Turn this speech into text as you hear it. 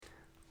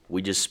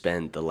we just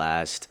spent the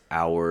last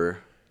hour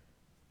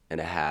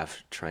and a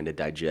half trying to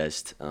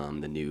digest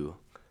the new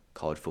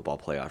college football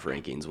playoff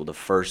rankings. Well, the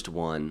first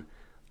one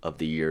of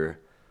the year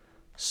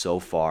so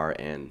far,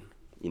 and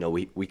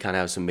we kind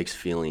of have some mixed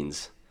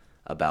feelings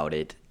about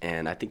it,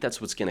 and I think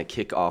that's what's going to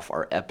kick off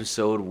our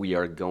episode. We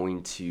are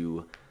going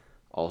to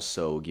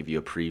also give you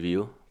a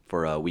preview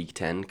for Week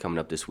 10 coming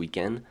up this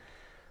weekend,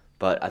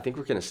 but I think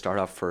we're going to start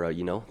off for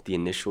the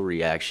initial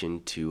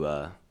reaction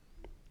to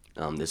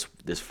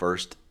this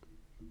first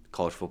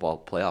college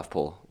football playoff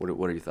poll.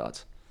 What are your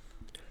thoughts?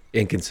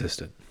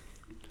 Inconsistent.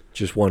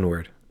 Just one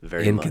word.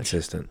 Very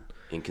inconsistent.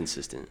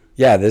 Inconsistent.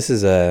 Yeah, this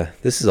is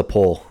a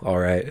poll, all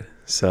right.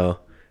 So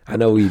I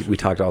know we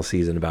talked all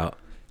season about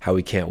how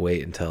we can't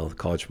wait until the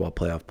college football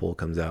playoff poll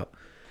comes out,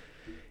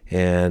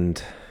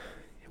 and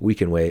we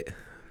can wait.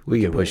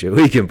 We can push it.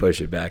 We can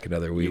push it back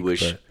another week.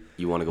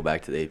 You want to go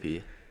back to the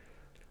AP?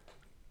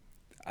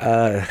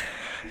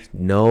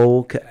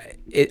 No.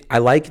 I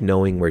like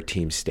knowing where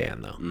teams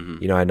stand, though.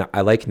 Mm-hmm.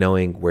 I like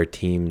knowing what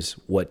teams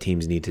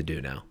need to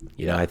do now.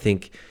 I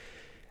think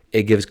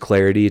it gives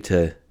clarity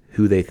to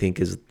who they think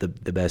is the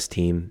best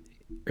team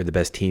or the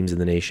best teams in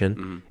the nation,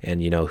 mm-hmm.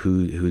 and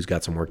who's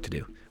got some work to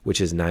do,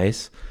 which is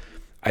nice.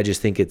 I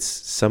just think it's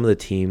some of the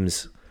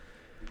teams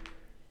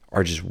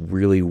are just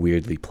really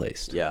weirdly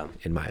placed. Yeah,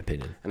 in my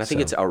opinion. And I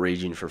think it's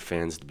outraging for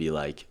fans to be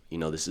like,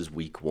 this is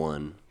week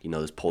 1.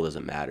 This poll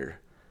doesn't matter,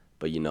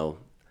 but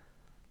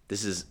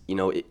this is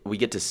we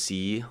get to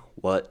see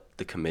what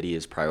the committee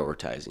is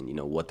prioritizing.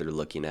 What they're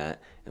looking at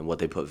and what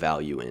they put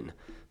value in.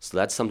 So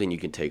that's something you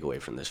can take away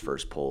from this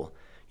first poll.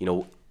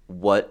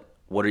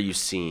 What are you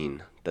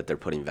seeing that they're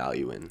putting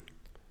value in?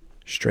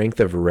 Strength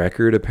of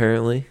record,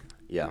 apparently.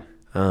 Yeah.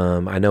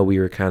 I know we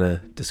were kind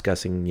of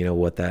discussing,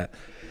 what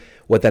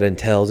that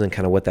entails and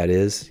kind of what that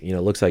is. It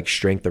looks like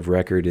strength of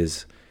record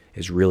is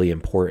really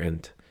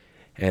important,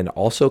 and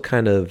also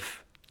kind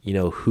of,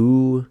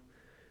 who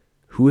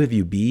have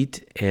you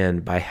beat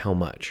and by how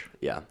much?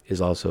 Yeah, is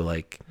also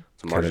like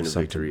it's margin of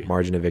victory.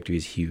 Margin of victory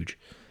is huge,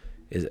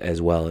 as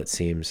well. It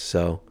seems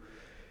so.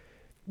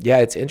 Yeah,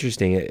 it's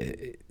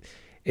interesting.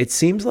 It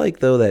seems like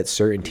though that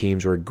certain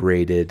teams were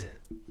graded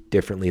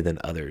differently than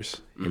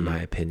others, in mm-hmm. my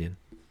opinion.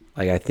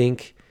 Like, I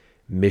think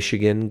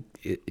Michigan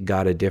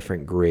got a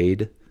different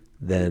grade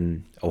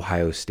than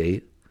Ohio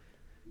State.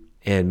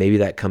 And maybe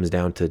that comes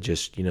down to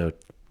just,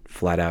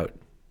 flat out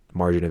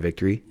margin of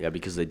victory. Yeah,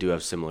 because they do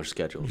have similar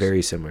schedules.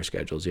 Very similar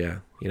schedules, yeah.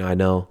 I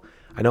know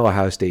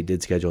Ohio State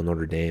did schedule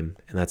Notre Dame,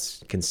 and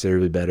that's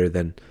considerably better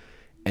than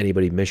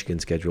anybody Michigan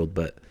scheduled.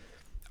 But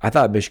I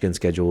thought Michigan's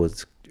schedule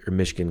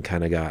Michigan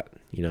kind of got,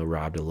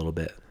 robbed a little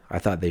bit. I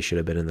thought they should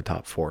have been in the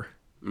top 4,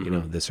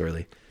 mm-hmm. this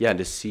early. Yeah, and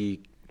to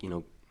see,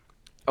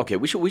 okay,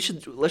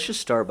 let's just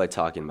start by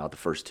talking about the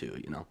first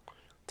two,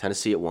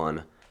 Tennessee at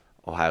 1,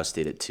 Ohio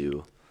State at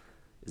 2.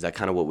 Is that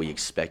kind of what we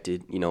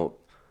expected?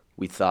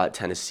 We thought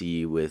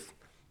Tennessee, with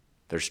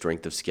their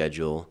strength of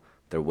schedule,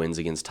 their wins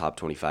against top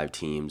 25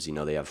 teams,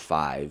 they have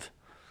 5.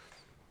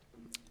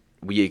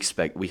 We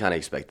kind of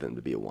expect them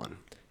to be a 1.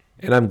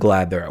 And I'm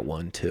glad they're at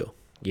 1 too.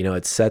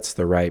 It sets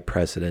the right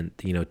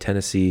precedent.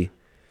 Tennessee,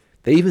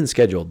 they even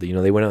scheduled,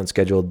 they went out and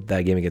scheduled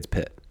that game against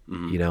Pitt,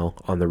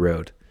 mm-hmm. On the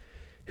road,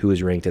 who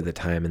was ranked at the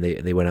time, and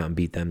they went out and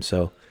beat them.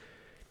 So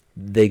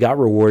they got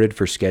rewarded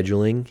for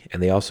scheduling,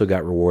 and they also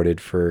got rewarded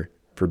for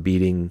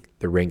beating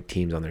the ranked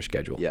teams on their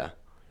schedule. Yeah.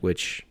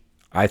 Which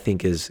I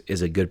think is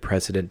a good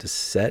precedent to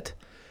set.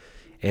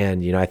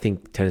 And, I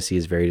think Tennessee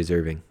is very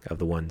deserving of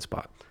the 1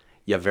 spot.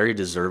 Yeah, very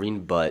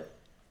deserving, but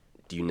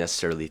do you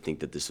necessarily think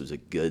that this was a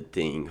good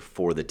thing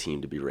for the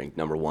team to be ranked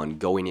number 1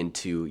 going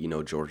into,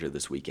 Georgia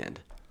this weekend?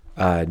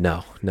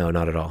 No,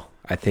 not at all.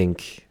 I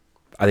think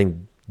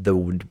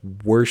the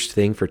worst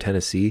thing for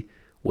Tennessee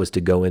was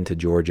to go into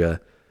Georgia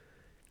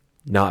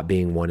not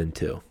being 1 and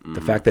 2. Mm-hmm.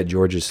 The fact that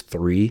Georgia's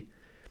 3,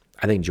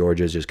 I think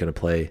Georgia is just going to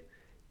play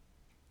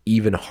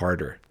even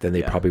harder than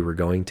they probably were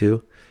going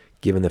to,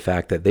 given the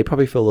fact that they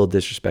probably feel a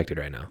little disrespected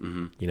right now.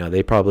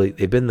 Mm-hmm.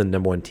 They've been the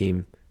number 1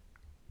 team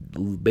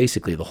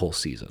basically the whole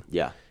season.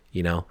 Yeah.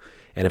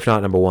 And if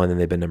not number 1, then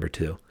they've been number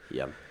 2.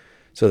 Yeah.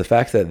 So the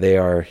fact that they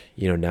are,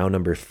 now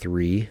number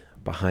 3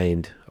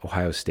 behind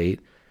Ohio State,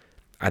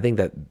 I think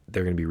that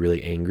they're going to be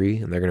really angry,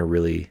 and they're going to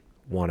really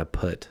want to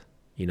put,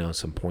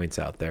 some points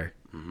out there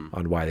mm-hmm.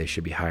 on why they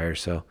should be higher.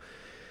 So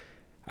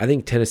I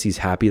think Tennessee's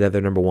happy that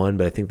they're number 1,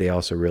 but I think they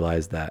also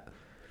realize that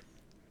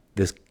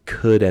this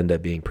could end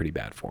up being pretty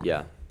bad for them.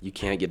 Yeah, you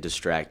can't get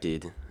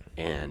distracted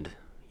and,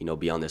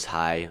 be on this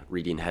high,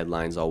 reading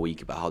headlines all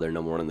week about how they're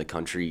number 1 in the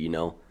country.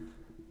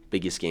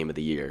 Biggest game of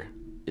the year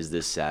is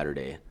this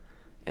Saturday,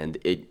 and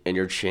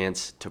your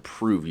chance to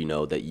prove,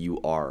 that you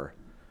are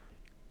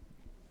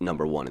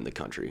number 1 in the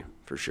country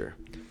for sure.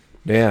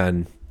 Yeah,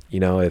 and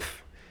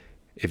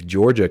if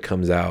Georgia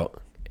comes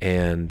out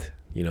and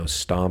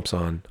stomps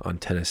on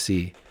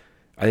Tennessee,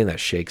 I think that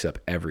shakes up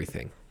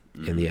everything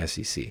mm-hmm. in the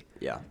SEC.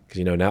 Yeah,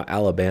 because now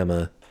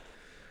Alabama,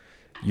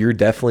 you're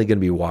definitely going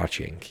to be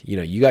watching.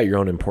 You got your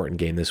own important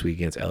game this week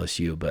against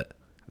LSU, but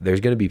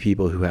there's going to be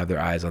people who have their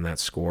eyes on that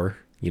score,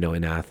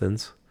 in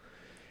Athens.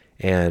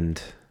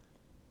 And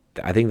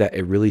I think that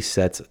it really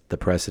sets the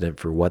precedent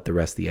for what the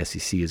rest of the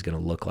SEC is going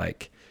to look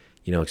like,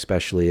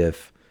 especially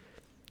if,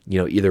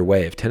 either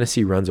way, if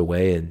Tennessee runs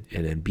away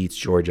and beats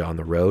Georgia on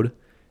the road,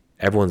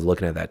 everyone's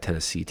looking at that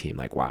Tennessee team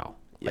like, wow,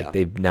 Yeah. like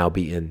they've now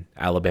beaten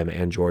Alabama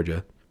and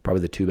Georgia,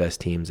 probably the two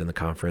best teams in the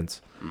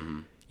conference,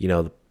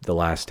 the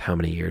last how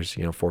many years,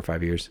 4 or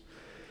 5 years.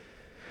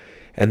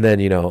 And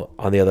then,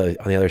 on the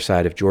other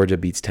side, if Georgia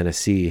beats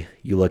Tennessee,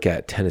 you look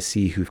at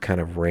Tennessee, who've kind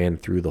of ran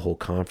through the whole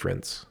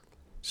conference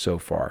so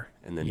far,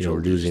 And then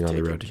losing on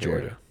the road to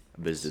Georgia.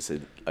 Business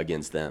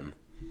against them.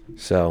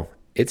 So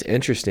it's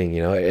interesting,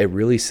 it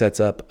really sets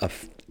up a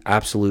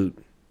absolute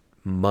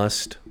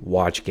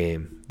must-watch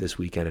game this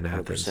weekend in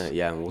Athens. 100%,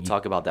 yeah, and we'll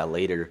talk about that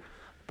later.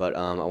 But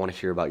I want to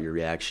hear about your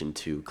reaction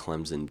to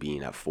Clemson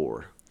being at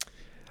 4.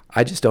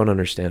 I just don't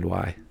understand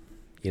why,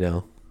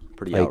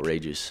 Pretty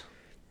outrageous.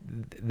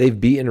 They've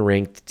beaten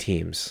ranked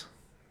teams.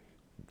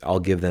 I'll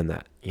give them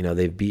that.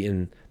 They've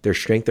beaten their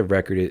strength of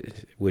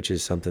record, which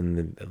is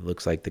something that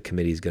looks like the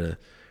committee is going to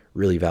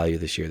really value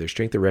this year. Their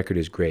strength of record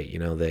is great.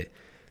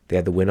 They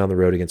had the win on the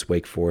road against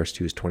Wake Forest,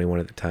 who was 21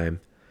 at the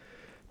time.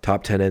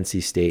 Top 10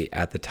 NC State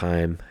at the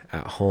time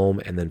at home,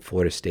 and then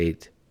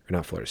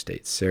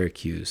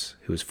Syracuse,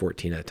 who was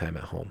 14 at the time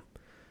at home.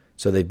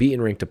 So they've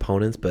beaten ranked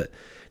opponents, but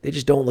they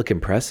just don't look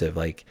impressive.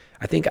 Like,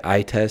 I think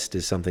eye test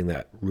is something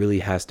that really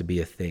has to be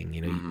a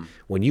thing.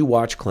 When you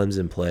watch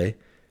Clemson play,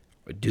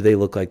 do they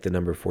look like the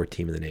number 4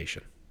 team in the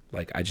nation?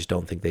 Like, I just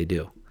don't think they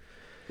do.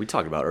 We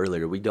talked about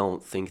earlier, we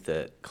don't think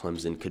that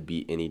Clemson could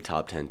be any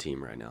top 10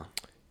 team right now.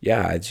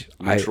 Yeah.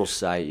 Neutral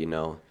site,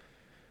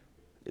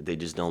 they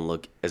just don't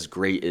look as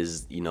great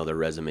as, their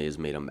resume has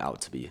made them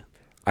out to be.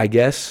 I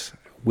guess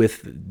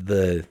with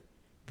the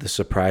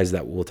surprise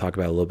that we'll talk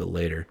about a little bit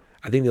later,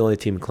 I think the only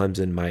team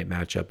Clemson might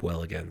match up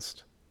well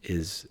against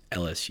is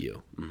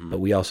LSU. But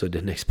we also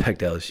didn't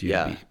expect LSU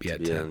to be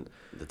at 10. In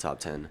the top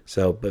 10.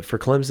 So, but for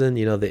Clemson,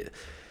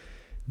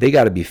 they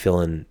got to be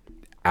feeling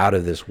out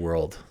of this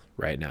world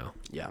right now.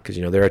 Yeah. Because,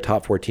 they're a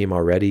top 4 team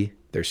already.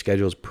 Their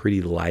schedule's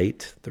pretty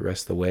light the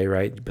rest of the way,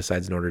 right?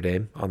 Besides Notre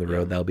Dame on the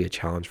road, that'll be a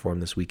challenge for them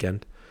this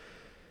weekend.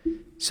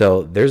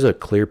 So there's a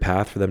clear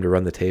path for them to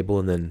run the table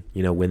and then,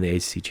 win the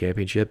ACC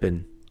championship,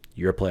 and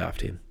you're a playoff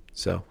team.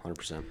 So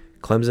 100%.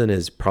 Clemson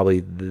is probably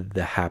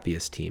the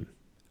happiest team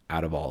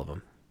out of all of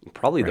them.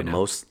 Probably the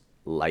most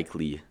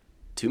likely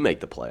to make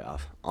the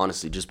playoff,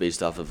 honestly, just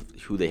based off of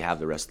who they have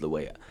the rest of the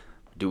way.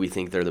 Do we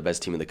think they're the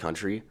best team in the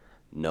country?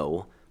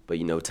 No. But,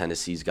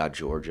 Tennessee's got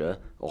Georgia.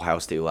 Ohio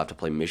State will have to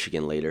play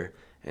Michigan later.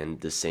 And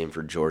the same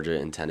for Georgia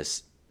and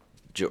Tennessee.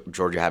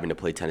 Georgia having to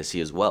play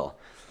Tennessee as well.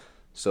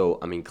 So,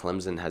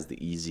 Clemson has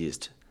the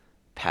easiest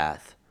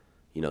path,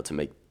 to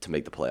make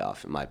the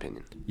playoff, in my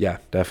opinion. Yeah,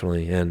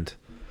 definitely. And,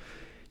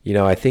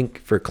 I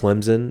think for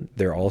Clemson,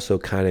 they're also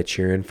kind of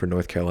cheering for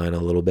North Carolina a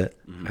little bit.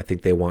 I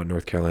think they want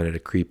North Carolina to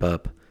creep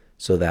up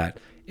so that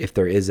if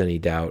there is any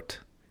doubt,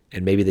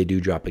 and maybe they do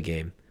drop a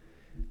game,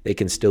 they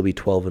can still be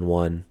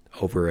 12-1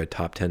 over a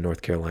top 10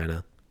 North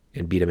Carolina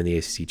and beat them in the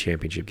ACC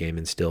championship game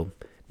and still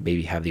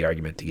maybe have the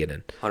argument to get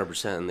in.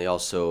 100%. And they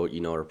also,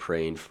 are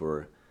praying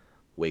for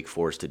Wake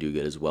Forest to do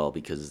good as well,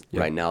 because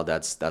right now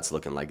that's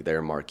looking like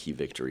their marquee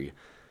victory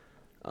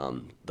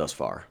thus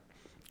far.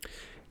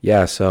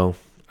 Yeah, so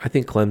I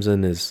think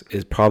Clemson is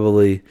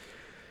probably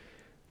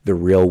the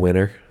real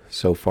winner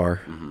so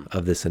far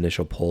of this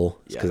initial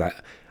poll. Because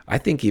I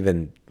think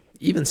even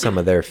some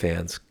of their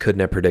fans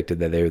couldn't have predicted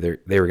that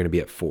they were going to be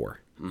at 4.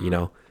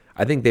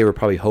 I think they were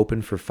probably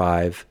hoping for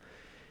 5,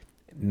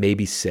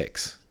 maybe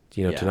 6.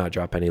 To not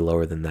drop any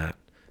lower than that.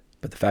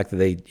 But the fact that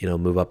they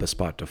move up a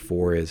spot to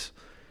 4 is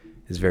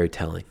very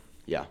telling.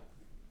 Yeah,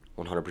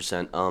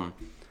 100%.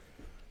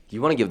 Do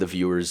you want to give the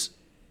viewers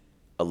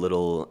a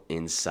little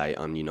insight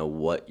on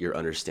what your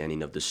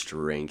understanding of the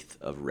strength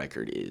of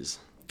record is?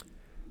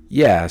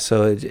 Yeah,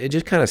 so it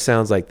just kind of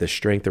sounds like the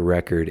strength of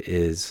record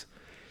is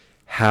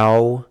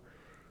how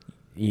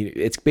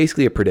it's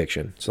basically a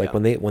prediction. So like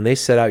when they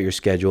set out your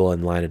schedule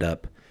and line it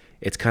up,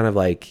 it's kind of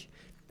like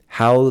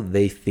how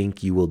they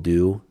think you will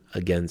do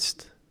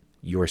against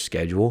your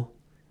schedule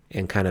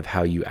and kind of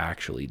how you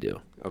actually do.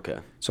 Okay.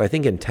 So I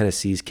think in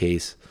Tennessee's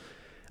case,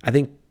 I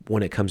think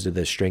when it comes to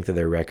the strength of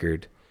their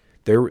record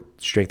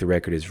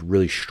is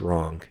really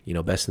strong,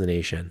 best in the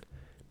nation,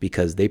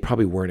 because they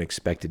probably weren't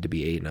expected to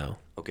be 8-0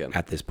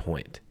 at this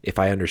point, if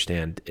I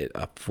understand it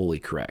fully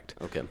correct.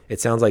 Okay. It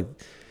sounds like,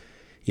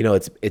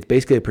 it's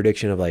basically a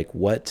prediction of like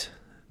what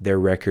their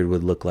record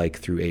would look like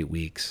through 8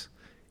 weeks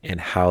and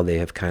how they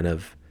have kind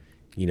of,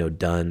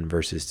 done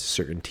versus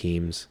certain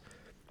teams,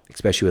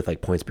 especially with like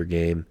points per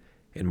game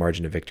and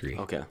margin of victory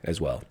as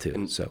well too.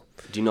 And so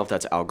do you know if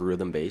that's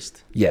algorithm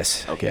based?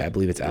 Yes. Okay. Yeah, I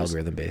believe it's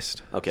algorithm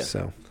based. Okay.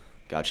 So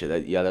gotcha.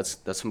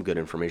 That's some good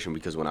information,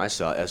 because when I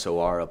saw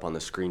SOR up on the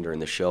screen during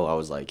the show, I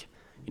was like,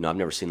 I've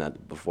never seen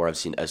that before. I've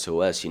seen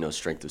SOS,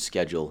 strength of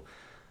schedule,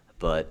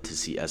 but to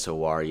see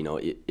SOR,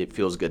 it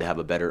feels good to have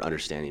a better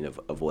understanding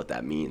of what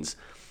that means.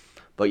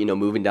 But,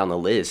 moving down the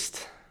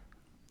list,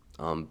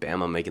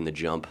 Bama making the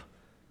jump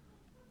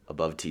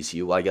above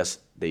TCU. Well, I guess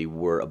they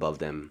were above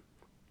them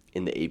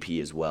in the AP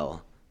as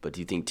well. But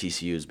do you think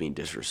TCU is being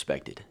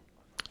disrespected?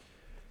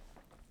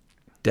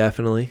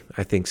 Definitely.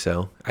 I think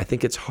so. I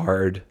think it's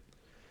hard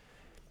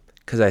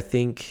because I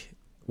think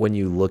when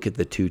you look at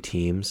the two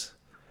teams,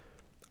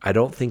 I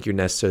don't think you're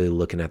necessarily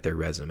looking at their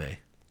resume.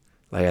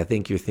 Like, I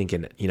think you're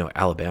thinking,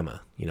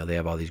 Alabama, they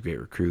have all these great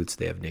recruits.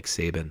 They have Nick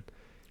Saban.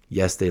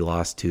 Yes, they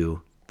lost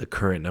to the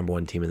current number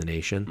one team in the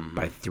nation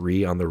by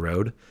 3 on the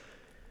road.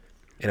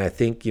 And I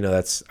think,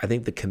 I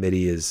think the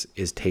committee is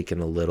taking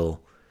a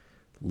little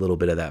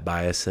bit of that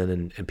bias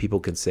in, and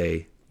people can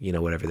say,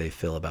 whatever they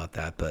feel about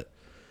that. But,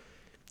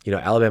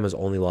 Alabama's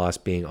only loss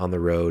being on the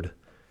road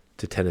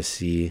to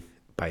Tennessee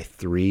by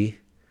 3.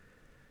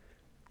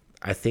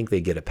 I think they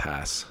get a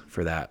pass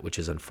for that, which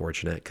is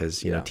unfortunate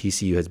because,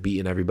 TCU has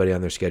beaten everybody on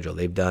their schedule.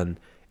 They've done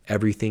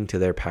everything to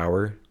their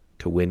power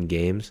to win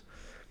games.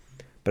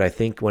 But I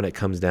think when it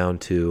comes down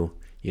to,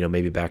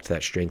 maybe back to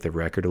that strength of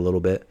record a little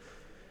bit,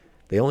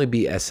 they only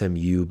beat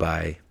SMU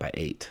by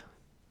 8.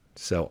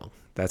 So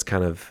that's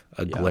kind of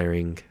a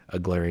glaring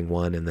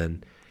one. And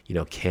then,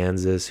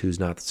 Kansas, who's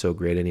not so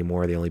great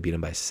anymore, they only beat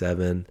them by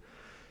 7.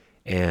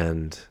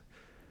 And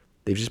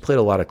they've just played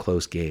a lot of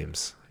close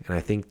games. And I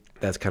think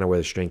that's kind of where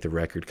the strength of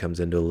record comes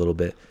into a little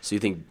bit. So you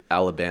think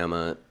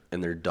Alabama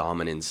and their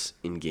dominance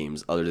in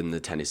games other than the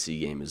Tennessee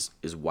game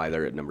is why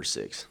they're at number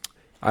 6?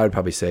 I would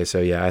probably say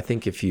so. Yeah, I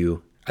think if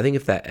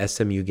that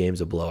SMU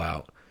game's a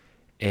blowout,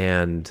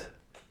 and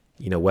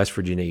West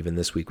Virginia even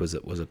this week was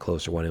a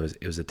closer one.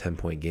 It was a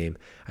 10-point game.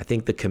 I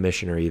think the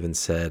commissioner even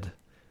said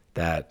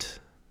that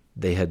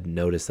they had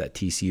noticed that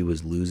TCU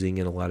was losing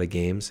in a lot of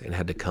games and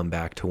had to come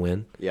back to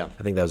win. Yeah,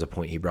 I think that was a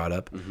point he brought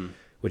up,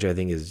 which I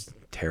think is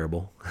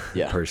terrible.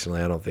 Yeah,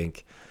 personally, I don't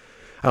think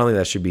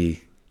that should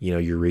be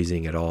your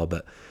reasoning at all.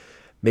 But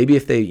maybe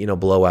if they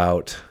blow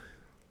out,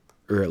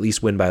 or at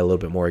least win by a little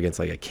bit more against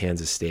like a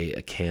Kansas State,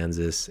 a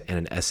Kansas,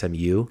 and an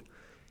SMU,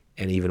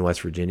 and even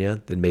West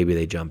Virginia, then maybe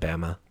they jump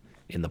Bama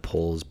in the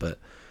polls. But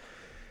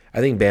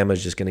I think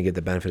Bama's just going to get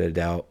the benefit of the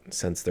doubt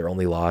since their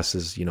only loss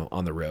is,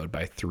 on the road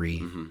by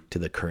 3 to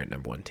the current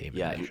number 1 team.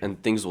 Yeah,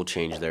 and things will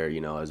change there,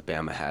 as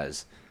Bama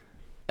has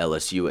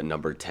LSU at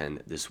number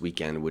 10 this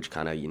weekend, which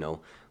kind of,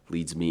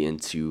 leads me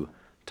into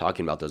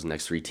talking about those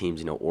next 3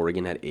 teams.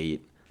 Oregon at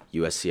 8,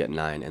 USC at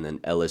 9, and then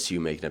LSU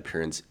making an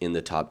appearance in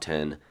the top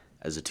 10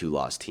 as a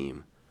 2-loss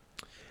team.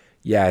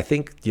 Yeah, I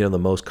think, the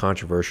most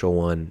controversial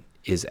one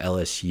is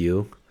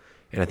LSU.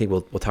 And I think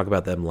we'll talk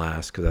about them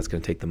last because that's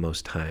going to take the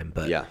most time.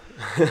 But yeah.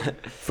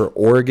 For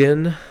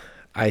Oregon,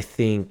 I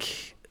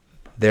think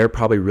they're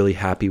probably really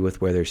happy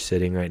with where they're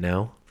sitting right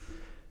now.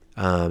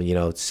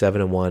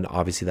 7-1,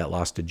 obviously that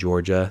loss to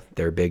Georgia.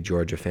 They're big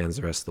Georgia fans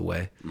the rest of the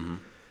way.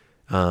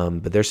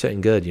 But they're sitting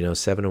good,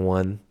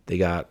 7-1. They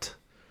got,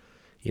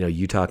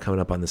 Utah coming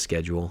up on the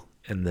schedule.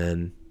 And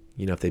then,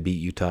 if they beat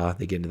Utah,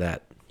 they get into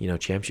that,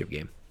 championship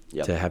game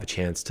to have a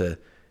chance to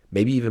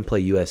maybe even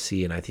play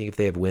USC. And I think if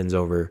they have wins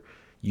over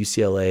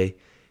UCLA,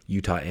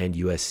 Utah, and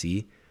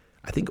USC,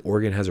 I think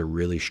Oregon has a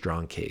really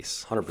strong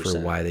case 100%. For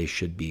why they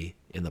should be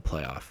in the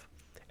playoff.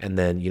 And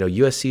then,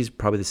 USC is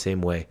probably the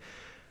same way.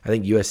 I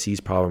think USC's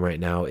problem right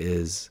now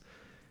is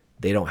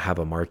they don't have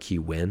a marquee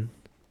win.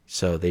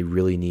 So they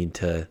really need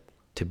to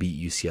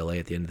beat UCLA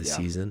at the end of the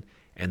season.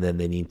 And then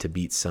they need to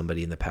beat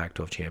somebody in the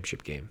Pac-12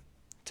 championship game.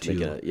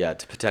 To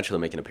potentially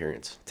make an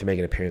appearance. To make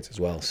an appearance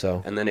as well.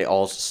 So, and then it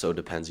also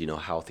depends,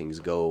 how things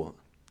go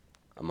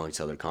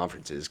amongst other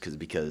conferences.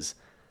 Because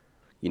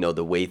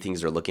the way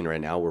things are looking right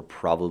now, we're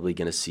probably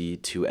going to see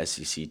 2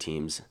 SEC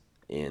teams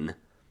in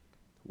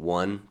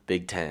 1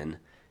 Big Ten.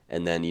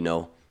 And then,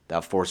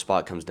 that 4th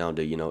spot comes down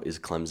to, is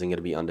Clemson going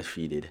to be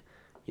undefeated?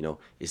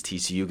 Is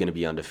TCU going to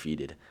be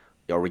undefeated?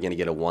 Are we going to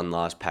get a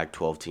 1-loss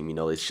Pac-12 team?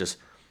 It's just,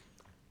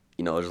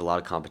 there's a lot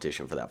of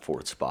competition for that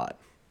 4th spot.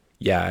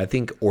 Yeah, I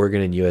think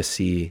Oregon and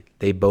USC,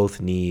 they both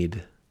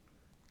need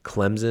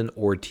Clemson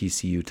or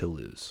TCU to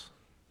lose.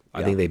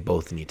 I think they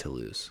both need to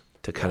lose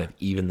to kind of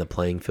even the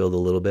playing field a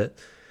little bit.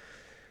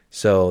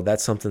 So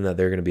that's something that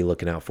they're going to be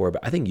looking out for.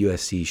 But I think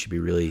USC should be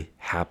really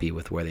happy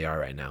with where they are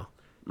right now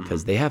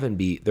because they haven't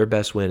beat – their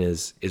best win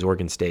is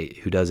Oregon State,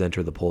 who does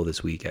enter the poll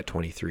this week at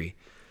 23.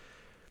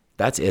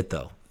 That's it,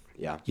 though.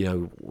 Yeah.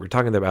 We're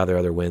talking about their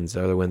other wins.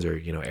 Their other wins are,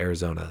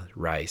 Arizona,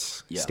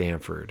 Rice,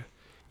 Stanford,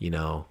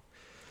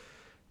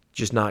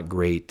 just not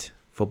great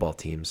football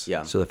teams.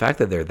 Yeah. So the fact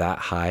that they're that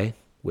high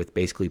with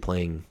basically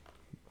playing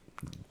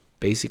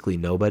basically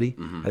nobody,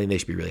 I think they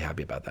should be really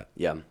happy about that.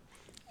 Yeah.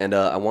 And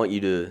I want you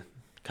to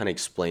kind of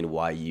explain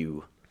why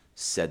you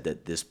said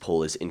that this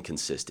poll is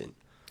inconsistent,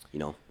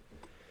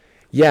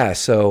 Yeah,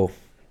 so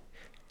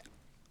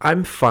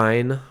I'm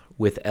fine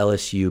with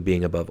LSU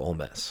being above Ole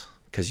Miss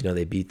because,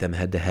 they beat them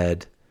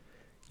head-to-head.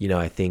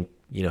 I think,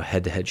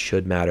 head-to-head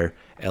should matter.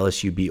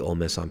 LSU beat Ole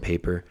Miss on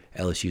paper.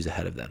 LSU's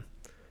ahead of them.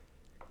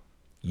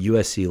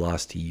 USC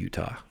lost to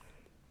Utah.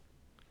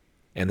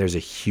 And there's a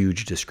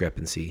huge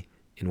discrepancy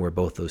in where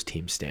both those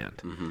teams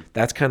stand.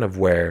 That's kind of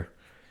where,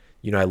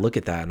 I look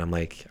at that and I'm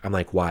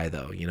like, why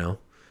though,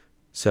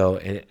 So,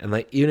 and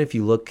like, even if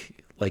you look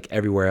like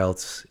everywhere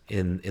else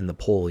in the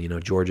poll.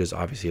 Georgia's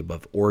obviously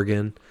above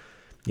Oregon.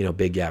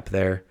 Big gap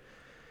there.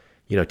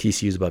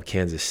 TCU's above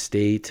Kansas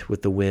State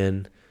with the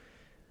win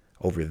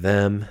over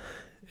them.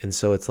 And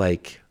so it's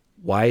like,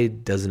 why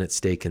doesn't it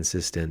stay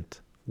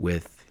consistent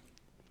with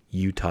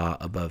Utah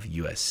above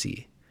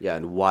USC? Yeah,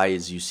 and why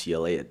is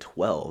UCLA at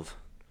 12?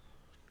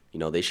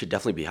 They should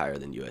definitely be higher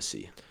than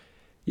USC.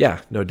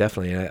 Yeah, no,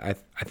 definitely. I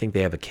think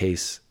they have a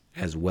case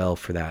as well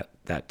for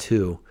that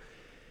too.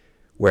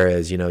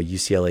 Whereas,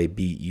 UCLA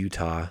beat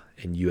Utah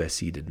and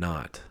USC did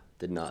not.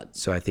 Did not.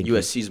 So I think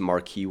USC's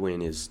marquee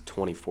win is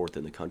 24th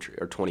in the country,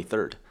 or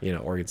 23rd.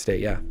 Oregon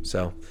State, yeah.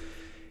 So,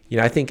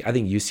 I think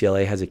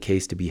UCLA has a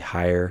case to be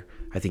higher.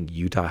 I think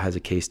Utah has a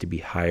case to be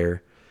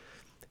higher.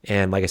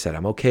 And like I said,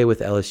 I'm okay with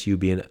LSU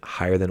being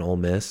higher than Ole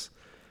Miss,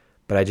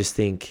 but I just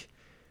think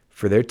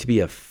for there to be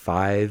a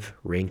 5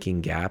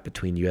 ranking gap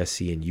between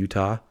USC and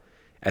Utah,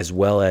 as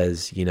well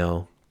as,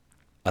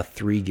 a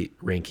 3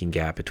 ranking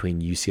gap between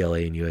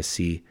UCLA and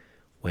USC,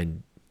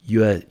 when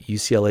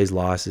UCLA's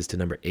loss is to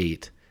number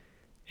 8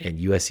 and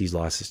USC's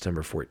loss is to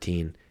number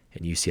 14,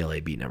 and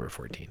UCLA beat number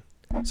 14.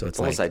 So it's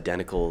almost like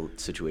identical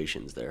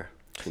situations there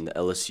between the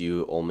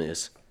LSU, Ole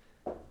Miss,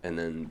 and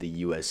then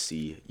the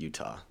USC,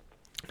 Utah.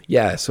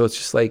 Yeah, so it's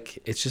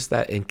just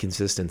that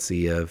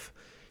inconsistency of,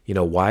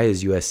 why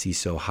is USC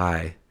so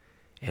high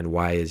and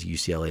why is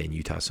UCLA and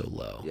Utah so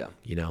low?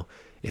 Yeah.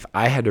 If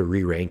I had to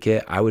re-rank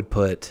it, I would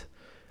put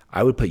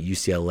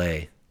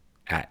UCLA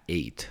at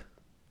 8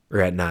 or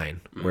at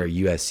 9, where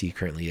USC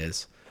currently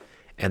is.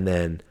 And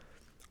then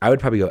I would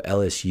probably go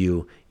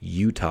LSU,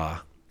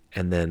 Utah,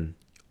 and then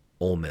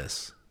Ole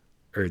Miss,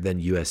 or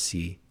then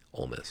USC,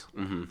 Ole Miss.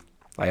 Mm-hmm.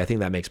 Like, I think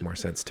that makes more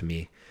sense to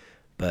me.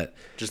 But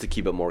just to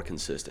keep it more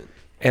consistent.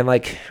 And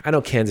I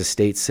know Kansas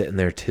State's sitting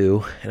there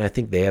too, and I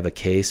think they have a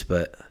case,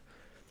 but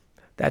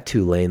that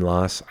Tulane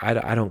loss,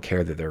 I don't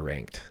care that they're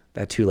ranked.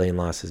 That Tulane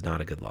loss is not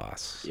a good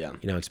loss. Yeah.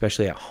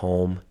 Especially at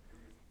home.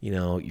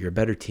 You're a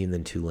better team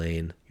than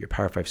Tulane. You're a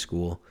Power 5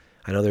 school.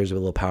 I know there's a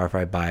little Power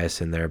 5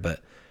 bias in there,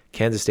 but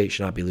Kansas State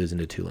should not be losing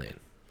to Tulane.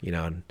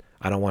 And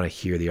I don't want to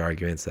hear the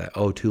arguments that,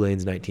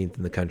 Tulane's 19th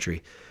in the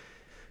country.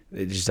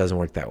 It just doesn't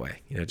work that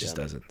way. It just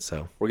doesn't.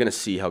 So we're going to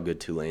see how good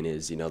Tulane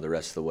is, the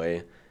rest of the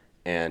way.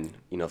 And,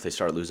 if they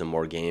start losing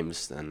more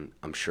games, then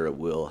I'm sure it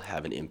will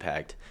have an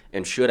impact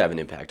and should have an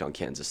impact on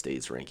Kansas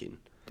State's ranking.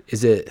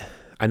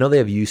 I know they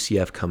have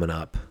UCF coming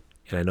up,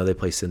 and I know they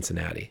play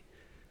Cincinnati.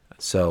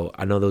 So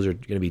I know those are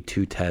going to be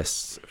 2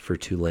 tests for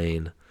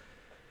Tulane.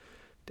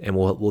 And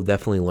we'll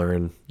definitely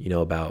learn,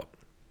 about,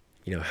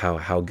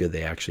 how good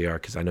they actually are,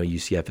 because I know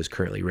UCF is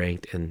currently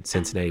ranked and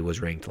Cincinnati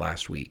was ranked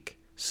last week.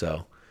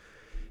 So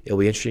it'll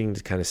be interesting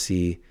to kind of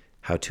see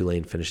how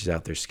Tulane finishes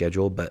out their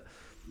schedule. But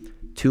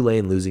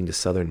Tulane losing to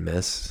Southern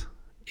Miss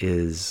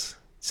is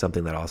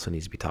something that also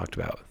needs to be talked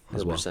about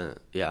as 100%. well.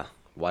 Yeah.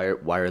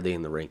 Why are they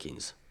in the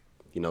rankings?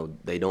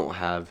 They don't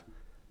have.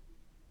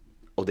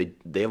 Oh, they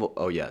have.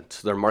 Oh, yeah.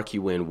 So their marquee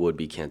win would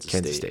be Kansas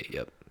State.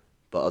 Yep.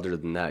 But other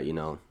than that,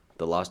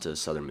 the loss to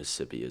Southern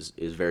Mississippi is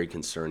very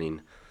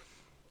concerning.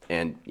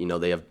 And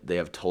they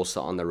have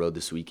Tulsa on the road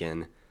this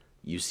weekend,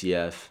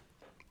 UCF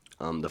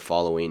the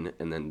following,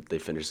 and then they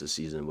finish the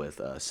season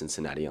with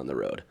Cincinnati on the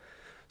road.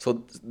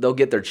 So they'll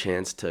get their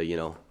chance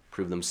to,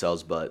 prove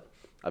themselves. But,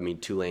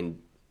 Tulane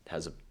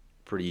has a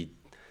pretty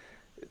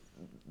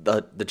 –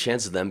 the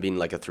chance of them being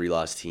like a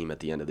 3-loss team at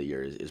the end of the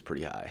year is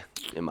pretty high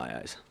in my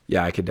eyes.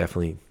 Yeah, I could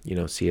definitely,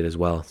 see it as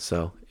well.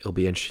 So it'll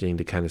be interesting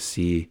to kind of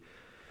see.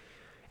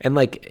 And,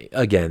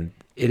 again,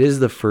 it is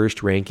the first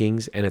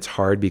rankings, and it's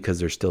hard because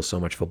there's still so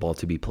much football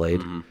to be played.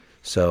 Mm-hmm.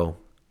 So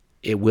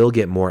it will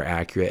get more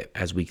accurate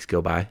as weeks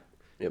go by.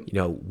 Yep.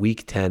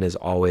 Week 10 is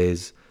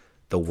always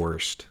the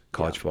worst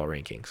college football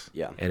rankings.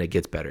 Yeah. And it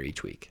gets better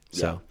each week.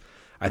 So Yeah.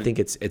 I think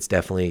it's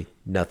definitely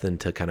nothing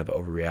to kind of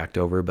overreact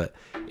over, but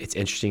it's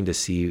interesting to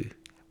see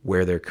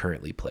where they're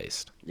currently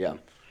placed. Yeah.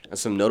 And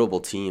some notable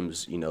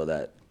teams,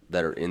 that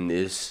are in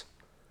this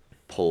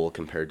poll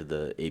compared to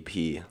the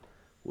AP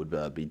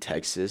would be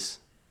Texas.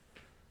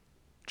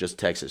 Just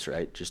Texas,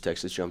 right? Just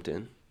Texas jumped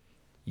in?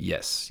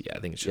 Yes. Yeah, I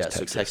think it's just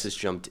Texas. So Texas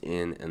jumped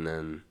in, and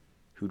then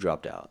who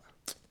dropped out?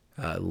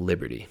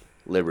 Liberty.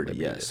 Liberty,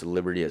 yes. So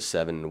Liberty at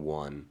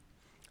 7-1.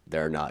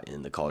 They're not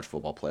in the college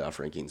football playoff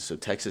rankings. So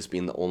Texas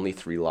being the only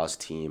 3-loss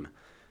team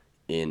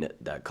in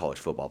that college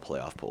football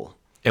playoff poll.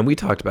 And we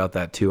talked about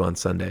that too on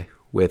Sunday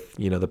with,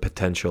 the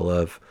potential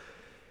of,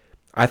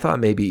 I thought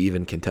maybe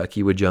even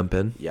Kentucky would jump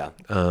in. Yeah.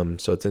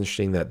 So it's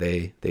interesting that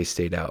they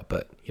stayed out.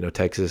 But,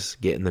 Texas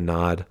getting the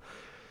nod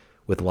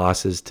with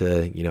losses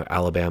to,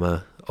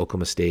 Alabama,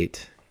 Oklahoma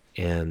State,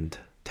 and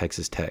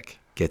Texas Tech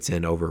gets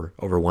in over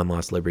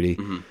one-loss Liberty.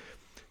 Mm-hmm.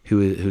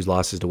 Whose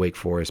losses to Wake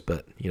Forest,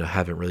 but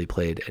haven't really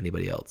played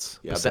anybody else.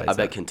 Yeah, I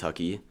bet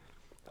Kentucky.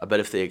 I bet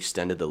if they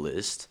extended the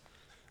list,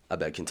 I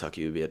bet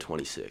Kentucky would be at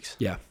 26.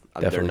 Yeah,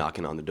 they're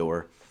knocking on the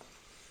door.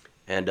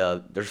 And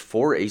there's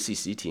 4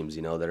 ACC teams,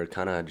 that are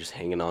kind of just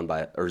hanging on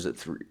by, or is it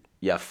 3?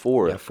 Yeah,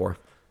 4. Yeah, 4.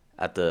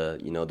 At the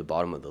the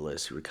bottom of the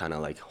list, who are kind of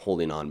like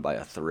holding on by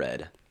a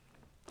thread.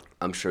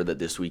 I'm sure that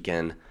this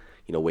weekend,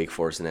 Wake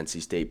Forest and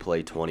NC State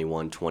play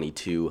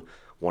 21-22.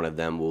 One of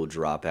them will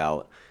drop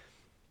out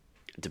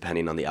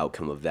depending on the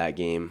outcome of that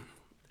game.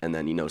 And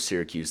then,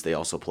 Syracuse, they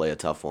also play a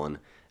tough one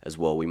as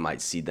well. We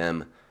might see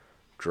them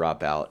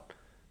drop out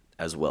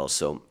as well.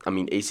 So,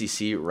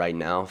 ACC right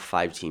now,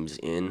 5 teams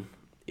in,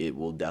 it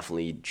will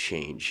definitely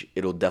change.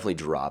 It'll definitely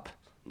drop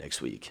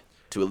next week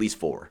to at least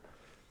 4.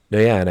 No,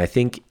 yeah, and I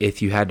think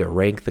if you had to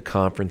rank the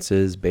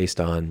conferences based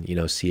on,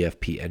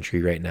 CFP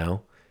entry right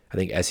now, I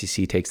think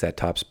SEC takes that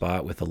top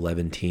spot with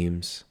 11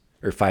 teams,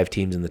 or 5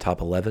 teams in the top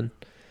 11.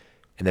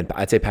 And then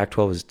I'd say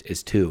Pac-12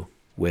 is 2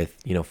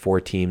 with,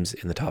 4 teams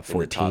in the top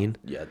 14.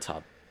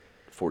 Top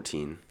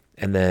 14.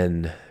 And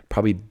then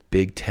probably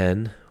Big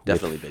Ten.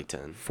 Definitely Big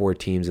Ten. 4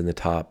 teams in the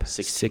top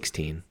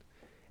 16.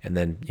 And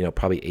then,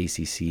 probably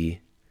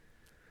ACC.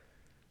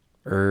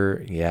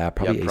 Probably ACC.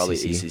 Probably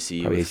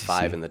with ACC.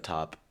 5 in the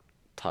top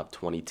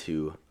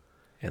 22.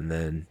 And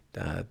then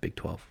Big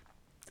 12.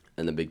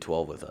 And the Big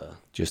 12 with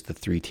just the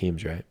 3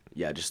 teams, right?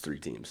 Yeah, just 3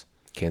 teams.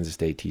 Kansas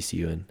State,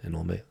 TCU,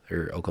 and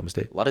Oklahoma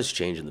State. A lot has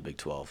changed in the Big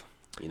 12.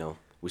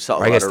 We saw.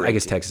 I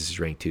guess Texas is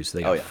ranked too, so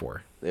they got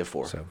 4. They have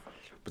 4. So,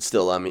 but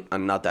still,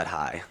 I'm not that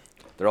high.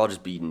 They're all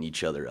just beating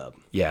each other up.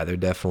 Yeah, they're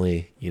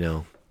definitely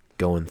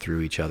going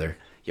through each other.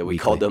 Yeah, we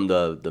called them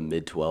the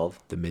mid 12.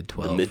 The mid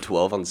 12. The mid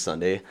 12 on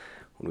Sunday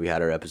when we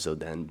had our episode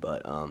then.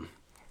 But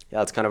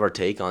yeah, it's kind of our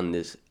take on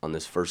this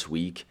first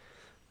week.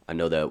 I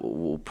know that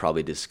we'll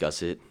probably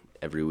discuss it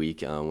every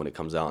week when it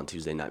comes out on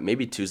Tuesday night.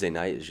 Maybe Tuesday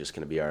night is just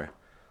going to be our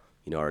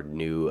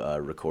new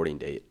recording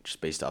date, just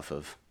based off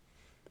of,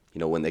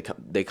 when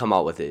they come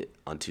out with it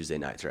on Tuesday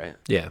nights, right?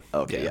 Yeah.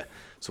 Okay, yeah.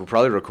 So we'll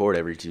probably record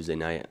every Tuesday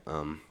night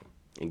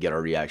and get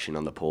our reaction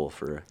on the poll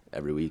for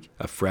every week.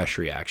 A fresh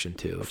reaction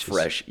too. Which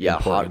fresh, yeah,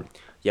 hot.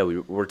 Yeah,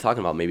 we're talking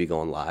about maybe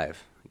going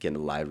live, getting a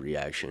live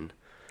reaction.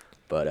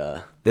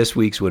 But this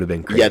week's would have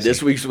been crazy. Yeah,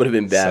 this week's would have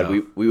been bad.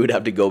 So. We would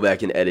have to go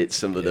back and edit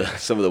some of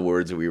the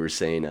words that we were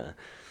saying.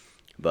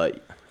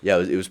 But yeah,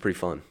 it was pretty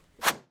fun.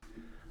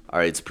 All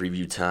right, it's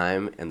preview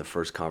time, and the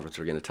first conference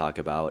we're going to talk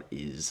about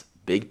is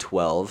Big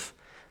 12.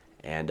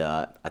 And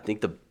I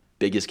think the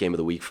biggest game of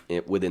the week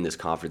within this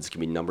conference can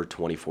be number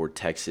 24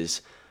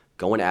 Texas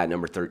going at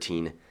number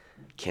 13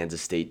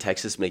 Kansas State.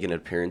 Texas making an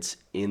appearance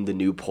in the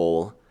new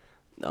poll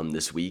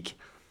this week.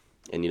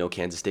 And,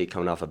 Kansas State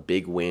coming off a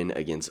big win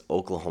against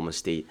Oklahoma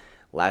State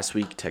last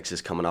week.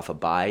 Texas coming off a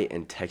bye,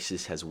 and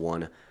Texas has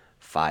won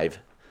 5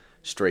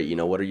 straight.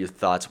 What are your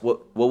thoughts?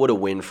 What would a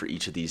win for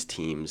each of these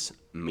teams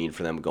mean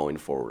for them going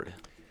forward?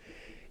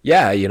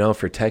 Yeah,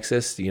 for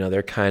Texas,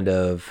 they're kind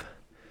of,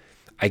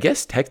 I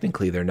guess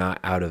technically they're not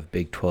out of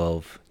Big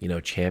 12,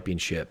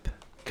 championship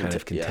kind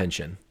of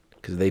contention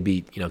because they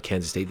beat,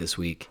 Kansas State this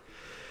week.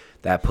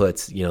 That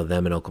puts,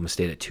 them and Oklahoma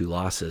State at 2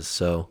 losses.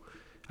 So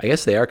I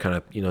guess they are kind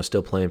of,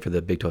 still playing for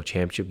the Big 12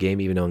 championship game,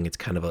 even though it's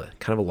kind of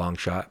a long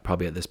shot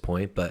probably at this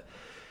point. But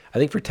I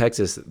think for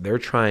Texas, they're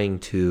trying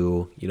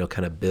to,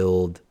 kind of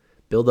build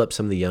up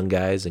some of the young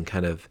guys and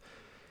kind of,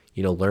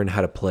 learn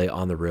how to play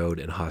on the road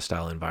in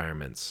hostile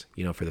environments,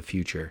 for the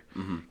future.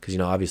 Because,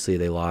 obviously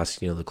they lost,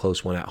 the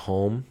close one at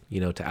home,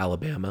 to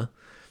Alabama.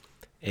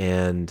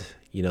 And,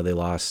 they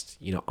lost,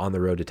 on the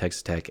road to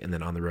Texas Tech and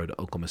then on the road to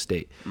Oklahoma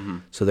State.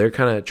 So they're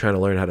kind of trying to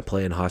learn how to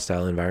play in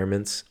hostile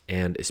environments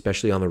and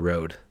especially on the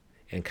road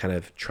and kind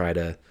of try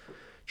to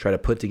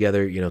put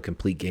together,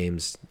 complete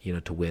games,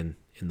 to win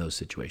in those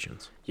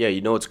situations. Yeah,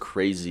 what's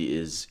crazy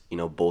is,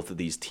 both of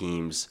these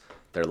teams,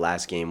 their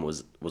last game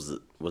was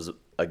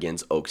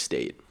against Oak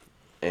State,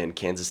 and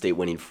Kansas State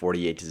winning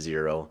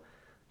 48-0,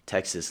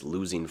 Texas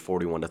losing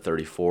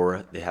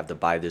 41-34. They have the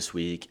bye this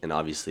week, and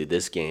obviously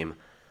this game.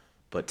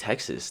 But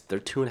Texas, they're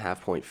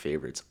 2.5-point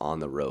favorites on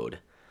the road,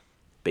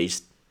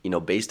 based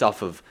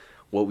off of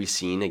what we've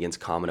seen against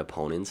common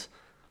opponents.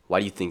 Why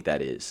do you think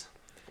that is?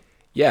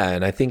 Yeah,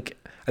 and I think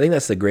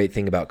that's the great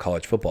thing about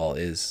college football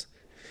is,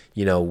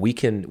 we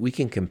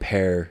can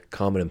compare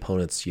common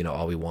opponents,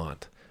 all we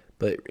want,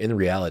 but in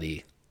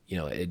reality,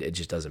 it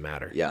just doesn't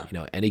matter. Yeah.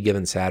 Any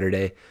given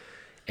Saturday,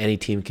 any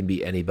team can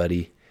beat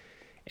anybody.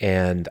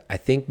 And I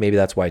think maybe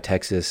that's why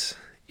Texas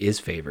is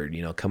favored,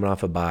 coming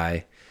off a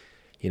bye,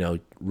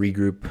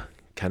 regroup,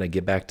 kind of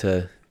get back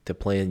to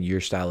playing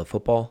your style of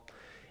football.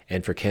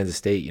 And for Kansas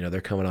State, they're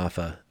coming off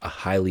a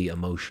highly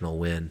emotional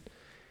win,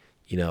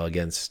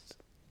 against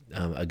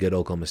a good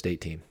Oklahoma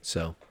State team.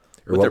 So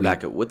with their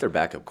backup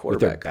quarterback. With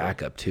their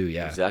backup too,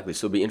 yeah. Exactly.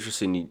 So it'll be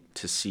interesting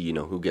to see,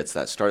 who gets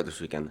that start this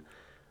weekend.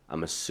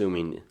 I'm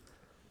assuming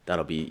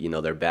that'll be,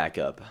 their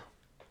backup.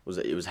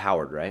 It was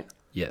Howard, right?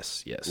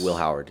 Yes. Will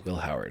Howard.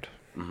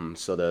 Mm-hmm.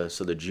 So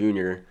the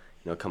junior,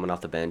 coming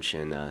off the bench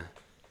and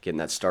getting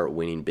that start,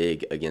 winning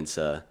big against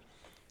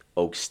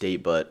Oak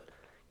State. But,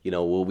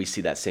 will we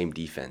see that same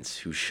defense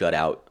who shut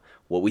out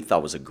what we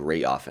thought was a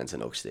great offense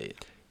in Oak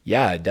State?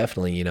 Yeah,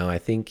 definitely. I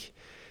think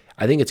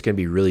it's going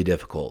to be really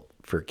difficult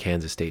for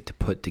Kansas State to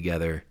put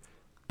together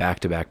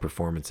back-to-back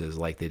performances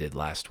like they did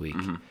last week.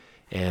 Mm-hmm.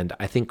 And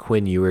I think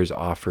Quinn Ewers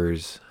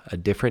offers a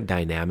different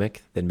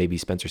dynamic than maybe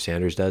Spencer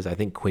Sanders does. I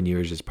think Quinn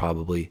Ewers is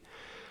probably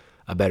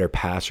a better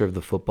passer of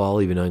the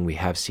football, even though we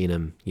have seen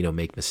him,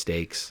 make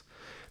mistakes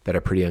that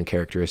are pretty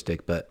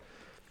uncharacteristic. But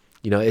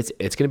it's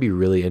going to be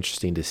really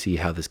interesting to see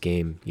how this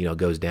game,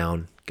 goes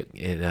down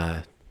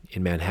in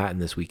Manhattan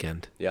this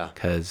weekend. Yeah.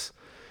 Because,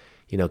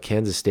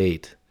 Kansas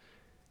State,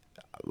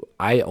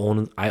 I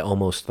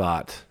almost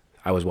thought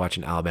I was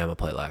watching Alabama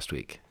play last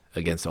week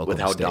against Oklahoma With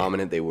how State.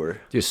 dominant they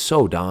were. Just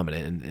so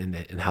dominant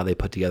in how they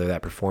put together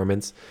that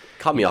performance.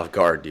 Caught me off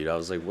guard, dude. I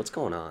was like, what's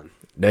going on?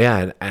 No,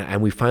 yeah,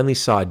 and we finally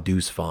saw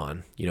Deuce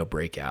Vaughn,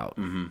 break out.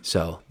 Mm-hmm.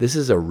 So this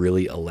is a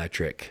really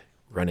electric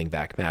running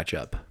back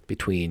matchup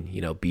between,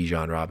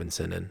 Bijan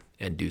Robinson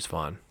and Deuce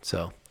Vaughn.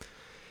 So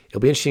it'll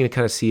be interesting to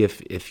kind of see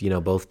if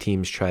both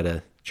teams try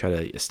to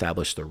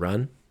establish the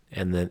run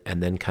and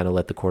then kind of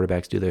let the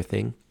quarterbacks do their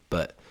thing.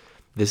 But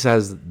this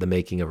has the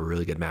making of a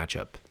really good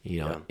matchup,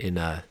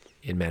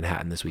 in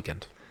Manhattan this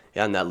weekend.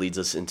 Yeah, and that leads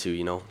us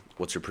into,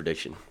 what's your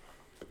prediction?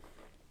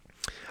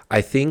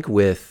 I think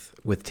with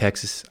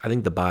Texas, I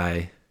think the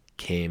bye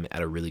came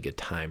at a really good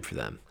time for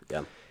them.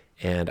 Yeah.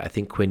 And I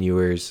think Quinn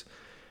Ewers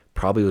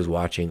probably was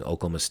watching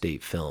Oklahoma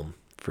State film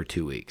for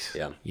 2 weeks.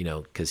 Yeah.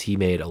 Because he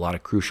made a lot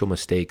of crucial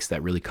mistakes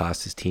that really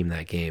cost his team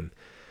that game.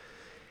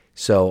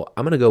 So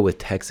I'm going to go with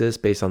Texas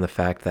based on the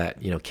fact that,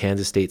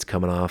 Kansas State's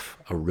coming off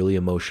a really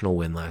emotional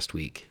win last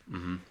week.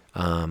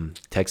 Mm-hmm.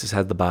 Texas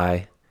had the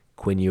bye.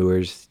 Quinn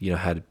Ewers,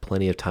 had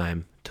plenty of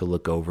time to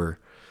look over,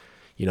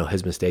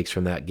 his mistakes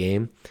from that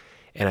game.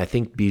 And I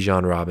think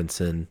Bijan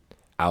Robinson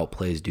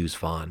outplays Deuce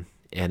Vaughn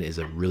and is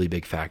a really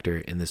big factor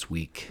in this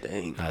week's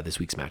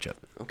matchup.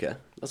 Okay,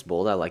 that's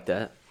bold. I like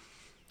that.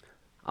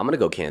 I'm going to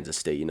go Kansas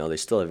State. They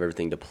still have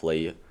everything to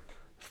play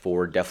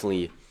for.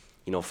 Definitely,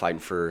 fighting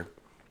for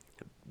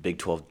Big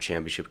 12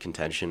 championship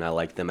contention. I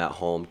like them at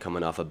home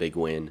coming off a big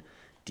win.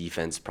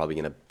 Defense probably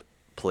going to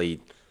play,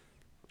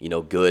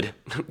 good.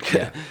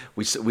 Yeah.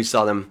 we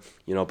saw them,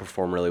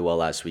 perform really well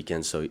last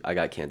weekend. So I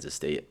got Kansas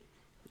State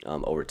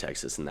over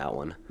Texas in that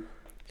one.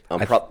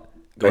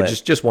 Go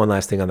ahead. Just one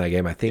last thing on that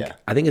game. I think Yeah.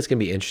 it's going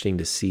to be interesting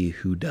to see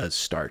who does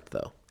start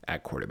though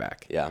at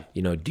quarterback. Yeah.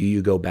 Do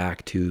you go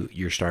back to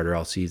your starter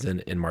all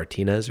season in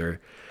Martinez or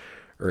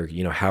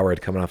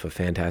Howard coming off a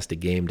fantastic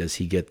game? Does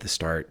he get the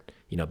start,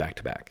 back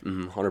to back?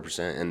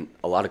 100%. And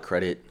a lot of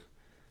credit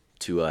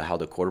to how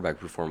the quarterback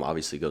performed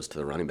obviously goes to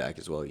the running back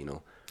as well.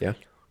 Yeah.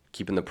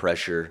 Keeping the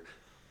pressure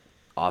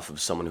off of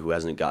someone who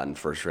hasn't gotten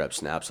first rep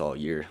snaps all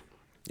year.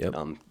 Yep.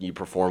 You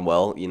perform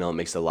well, it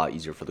makes it a lot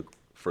easier for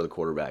the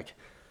quarterback.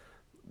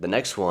 The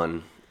next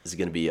one is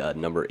going to be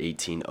number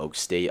 18 Oak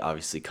State,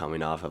 obviously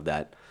coming off of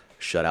that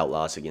shutout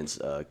loss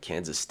against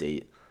Kansas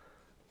State.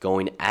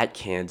 Going at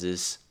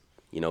Kansas,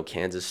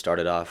 Kansas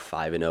started off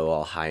 5-0,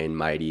 all high and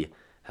mighty,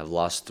 have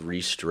lost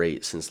 3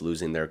 straight since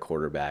losing their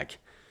quarterback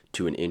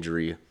to an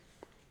injury.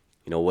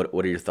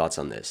 What are your thoughts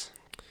on this?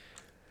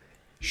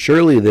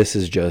 Surely this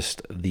is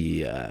just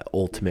the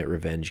ultimate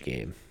revenge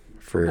game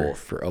for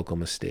both.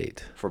 Oklahoma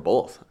State. For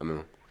both.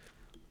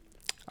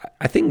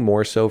 I think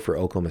more so for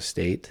Oklahoma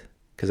State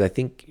because I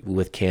think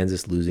with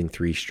Kansas losing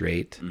 3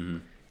 straight,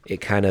 it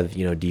kind of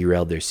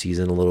derailed their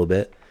season a little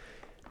bit.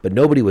 But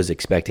nobody was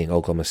expecting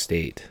Oklahoma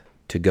State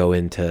to go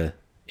into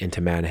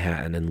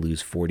Manhattan and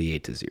lose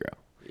 48-0.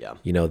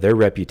 Yeah. Their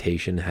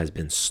reputation has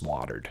been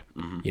slaughtered.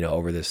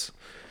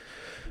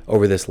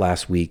 Over this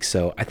last week.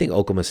 So I think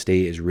Oklahoma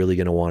State is really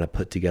going to want to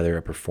put together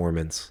a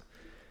performance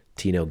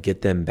to,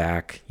 get them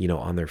back,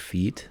 on their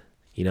feet.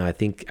 I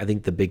think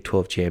the Big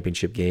 12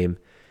 championship game,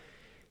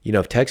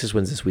 if Texas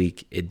wins this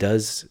week, it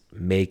does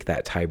make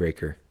that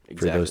tiebreaker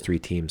for those 3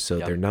 teams. So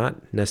they're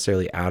not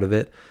necessarily out of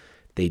it.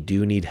 They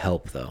do need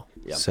help though.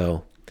 Yep.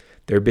 So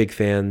they're big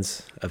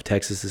fans of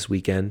Texas this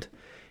weekend.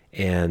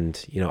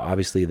 And,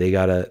 obviously they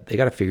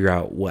gotta figure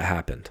out what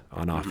happened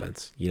on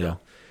offense.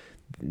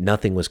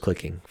 Nothing was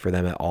clicking for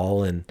them at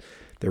all, and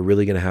they're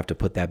really going to have to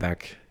put that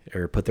back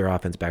or put their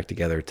offense back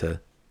together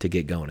to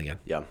get going again.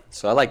 Yeah.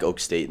 So I like Oak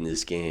State in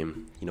this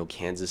game.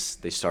 Kansas,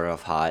 they started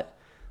off hot.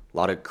 A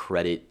lot of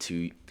credit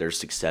to their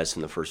success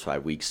in the first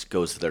 5 weeks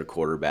goes to their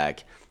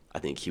quarterback. I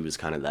think he was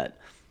kind of that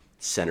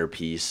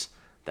centerpiece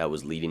that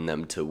was leading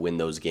them to win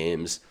those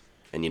games.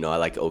 And I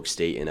like Oak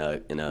State in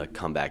a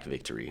comeback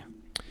victory.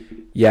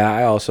 Yeah,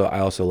 I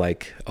also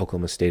like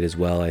Oklahoma State as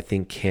well. I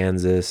think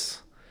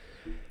Kansas.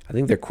 I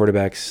think their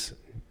quarterback's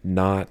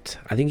not.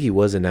 I think he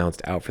was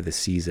announced out for the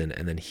season,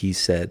 and then he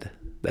said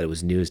that it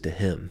was news to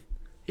him.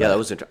 Yeah, that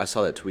was. I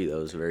saw that tweet. That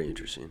was very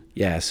interesting.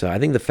 Yeah, so I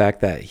think the fact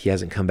that he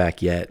hasn't come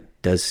back yet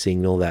does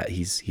signal that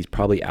he's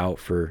probably out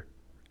for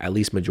at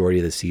least majority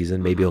of the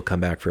season. Maybe he'll come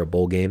back for a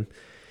bowl game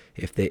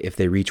if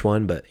they reach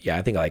one. But yeah,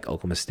 I think I like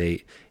Oklahoma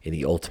State in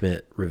the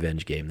ultimate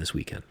revenge game this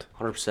weekend.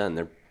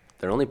 100%.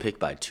 They're only picked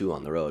by 2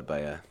 on the road by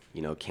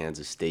a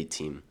Kansas State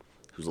team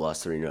who's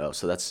lost 3 in a row.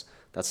 So that's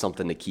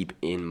something to keep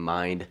in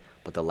mind.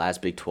 But the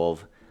last Big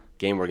 12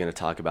 game we're going to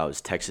talk about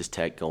is Texas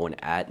Tech going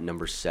at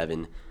number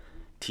 7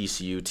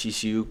 TCU.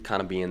 TCU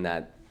kind of being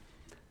that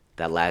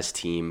last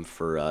team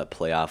for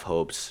playoff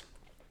hopes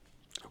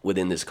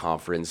within this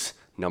conference.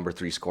 Number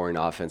 3 scoring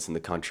offense in the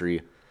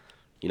country.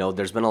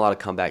 There's been a lot of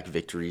comeback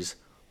victories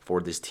for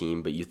this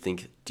team, but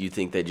do you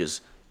think they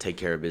just take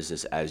care of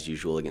business as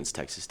usual against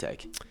Texas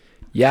Tech?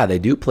 Yeah, they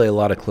do play a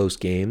lot of close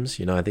games.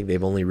 I think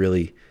they've only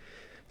really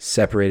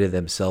separated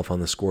themselves on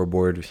the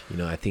scoreboard.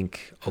 I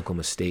think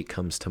Oklahoma State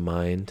comes to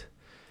mind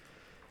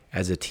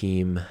as a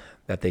team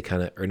that they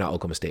or not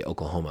Oklahoma State,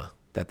 Oklahoma,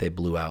 that they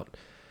blew out.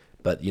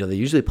 But, they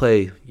usually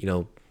play,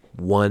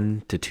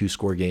 1 to 2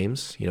 score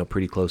games,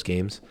 pretty close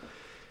games.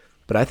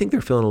 But I think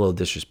they're feeling a little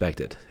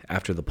disrespected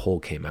after the poll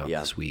came out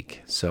this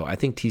week. So I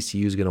think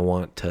TCU is going to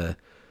want to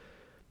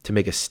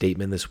make a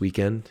statement this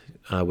weekend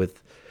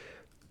with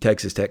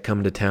Texas Tech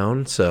coming to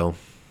town. So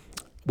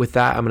with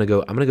that, I'm going to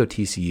go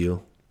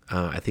TCU.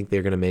 I think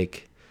they're going to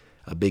make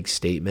a big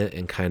statement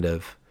and kind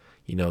of,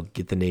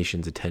 get the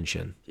nation's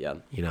attention. Yeah.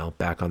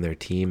 Back on their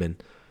team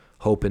and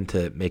hoping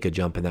to make a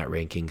jump in that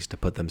rankings to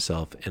put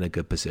themselves in a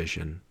good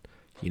position,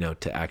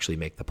 to actually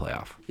make the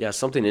playoff. Yeah,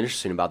 something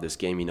interesting about this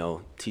game,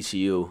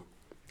 TCU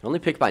only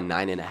picked by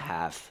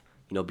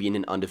 9.5. Being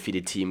an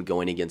undefeated team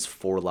going against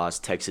 4-loss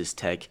Texas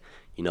Tech,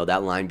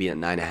 that line being at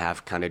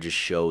 9.5 kind of just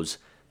shows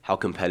how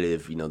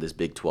competitive, this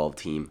Big 12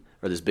 team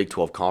or this Big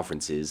 12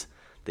 conference is.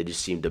 They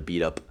just seem to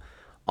beat up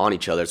on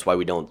each other. That's why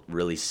we don't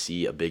really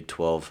see a Big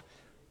 12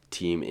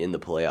 team in the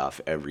playoff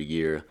every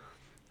year.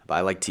 But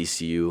I like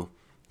TCU.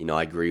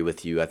 I agree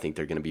with you. I think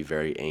they're going to be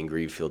very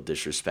angry, feel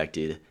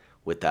disrespected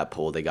with that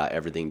poll. They got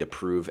everything to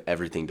prove,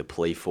 everything to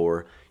play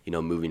for,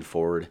 moving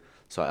forward.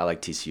 So I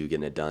like TCU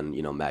getting it done,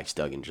 Max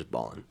Duggan just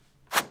balling.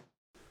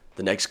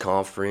 The next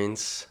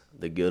conference,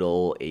 the good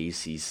old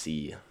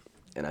ACC.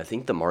 And I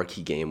think the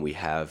marquee game we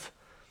have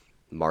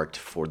marked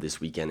for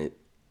this weekend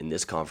in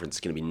this conference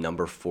is going to be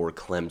number 4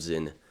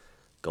 Clemson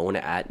going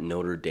at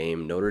Notre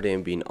Dame. Notre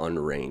Dame being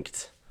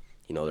unranked.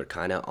 They're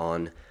kind of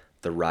on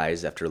the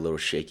rise after a little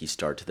shaky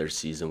start to their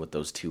season with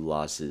those 2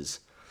 losses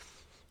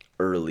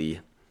early.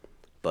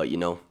 But,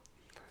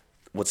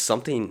 what's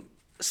something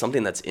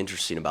that's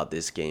interesting about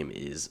this game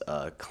is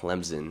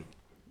Clemson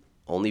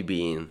only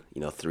being,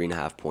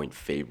 3.5-point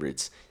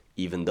favorites,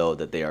 even though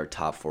that they are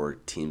top 4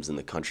 teams in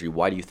the country.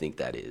 Why do you think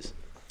that is?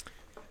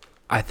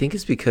 I think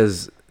it's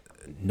because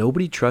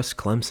nobody trusts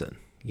Clemson,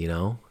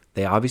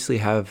 They obviously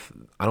have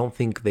 – I don't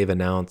think they've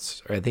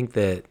announced – or I think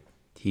that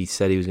he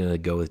said he was going to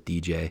go with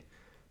DJ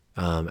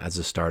as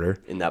a starter.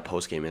 In that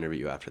post-game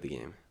interview after the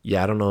game.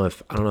 Yeah, I don't know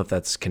if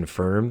that's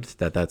confirmed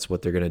that that's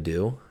what they're going to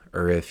do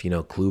or if,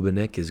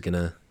 Klubenik is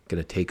going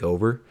to take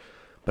over.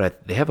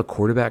 But they have a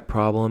quarterback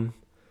problem,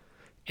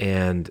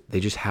 and they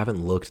just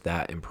haven't looked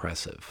that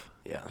impressive.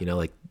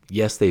 Yeah.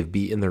 Yes, they've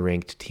beaten the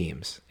ranked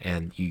teams,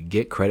 and you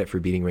get credit for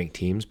beating ranked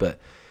teams, but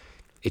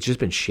it's just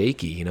been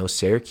shaky.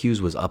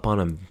 Syracuse was up on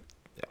them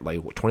like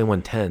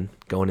 21-10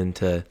 going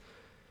into,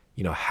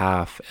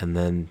 half, and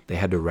then they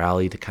had to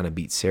rally to kind of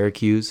beat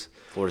Syracuse.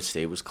 Florida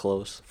State was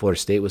close.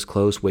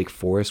 Wake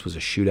Forest was a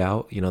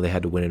shootout. They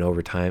had to win in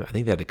overtime. I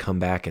think they had to come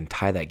back and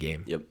tie that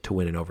game to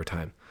win in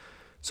overtime.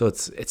 So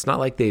it's not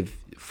like they've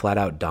flat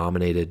out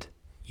dominated,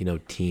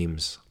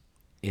 teams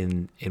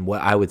in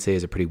what I would say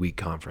is a pretty weak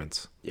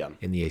conference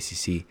in the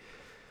ACC.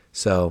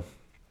 So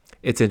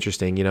it's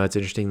interesting. It's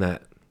interesting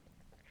that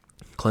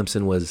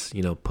Clemson was,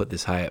 put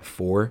this high at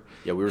 4.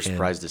 Yeah, we were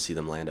surprised to see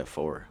them land at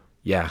 4.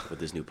 Yeah. With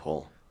this new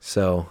poll.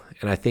 So,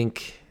 and I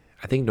think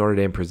Notre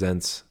Dame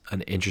presents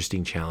an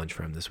interesting challenge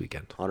for him this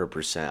weekend.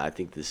 100%. I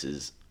think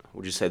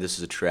would you say this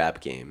is a trap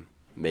game?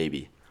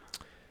 Maybe.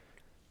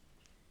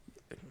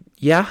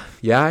 Yeah,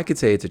 I could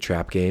say it's a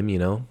trap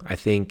game, I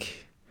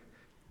think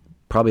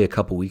probably a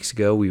couple weeks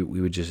ago we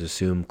would just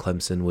assume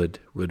Clemson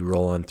would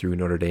roll on through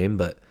Notre Dame,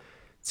 but it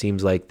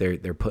seems like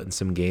they're putting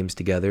some games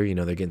together.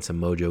 They're getting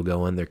some mojo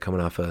going. They're coming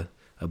off a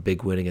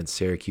big win against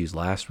Syracuse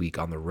last week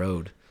on the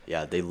road.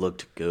 Yeah, they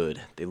looked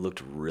good. They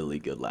looked really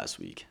good last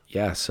week.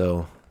 Yeah,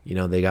 so,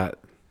 they got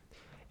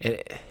 –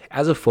 and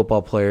as a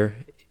football player,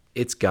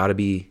 it's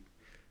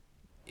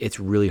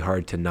really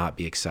hard to not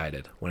be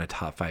excited when a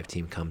top 5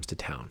 team comes to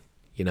town.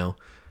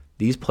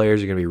 These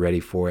players are going to be ready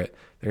for it.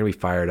 They're going to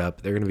be fired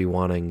up. They're going to be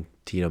wanting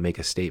to, make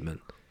a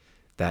statement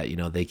that,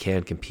 they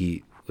can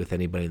compete with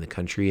anybody in the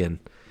country. And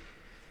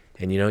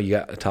you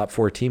got a top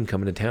 4 team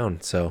coming to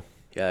town. So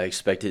yeah, I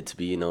expect it to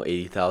be,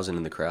 80,000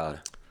 in the crowd.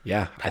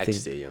 Yeah, Packed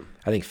stadium.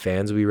 I think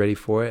fans will be ready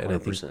for it. 100%. And I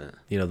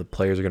think, the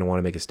players are going to want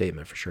to make a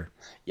statement for sure.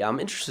 Yeah, I'm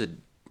interested,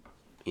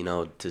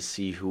 to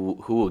see who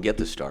will get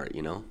the start,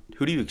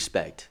 Who do you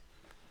expect?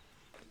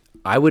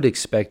 I would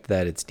expect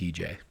that it's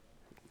DJ.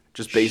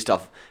 Just based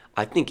off,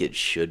 I think it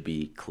should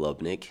be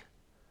Klubnik.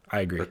 I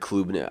agree. Or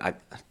Klubnik.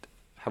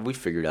 Have we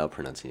figured out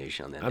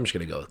pronunciation on that? I'm just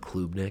going to go with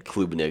Klubnik.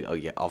 Klubnik. Oh,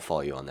 yeah, I'll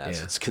follow you on that. Yeah.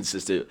 So it's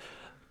consistent.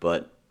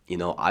 But,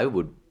 I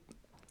would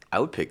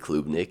pick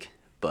Klubnik.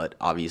 But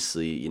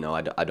obviously,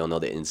 I don't know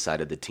the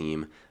inside of the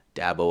team.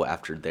 Dabo,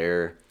 after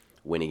their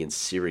win against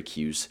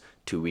Syracuse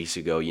 2 weeks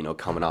ago,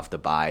 coming off the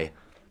bye,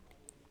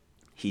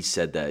 he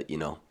said that,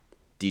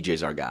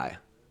 DJ's our guy.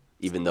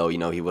 Even though,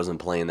 he wasn't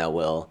playing that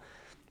well,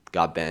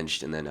 got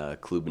benched, and then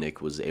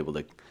Klubnik was able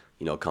to,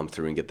 come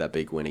through and get that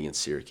big win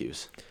against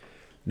Syracuse.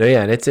 No,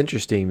 and it's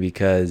interesting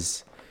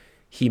because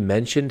he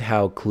mentioned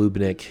how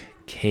Klubnik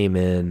came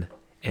in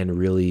and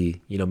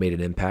really, made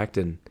an impact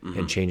and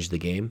changed the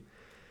game.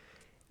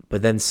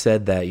 But then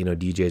said that,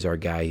 DJ's our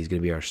guy. He's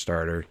going to be our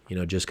starter,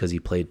 just because he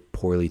played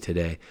poorly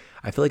today.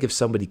 I feel like if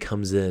somebody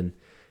comes in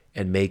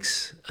and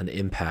makes an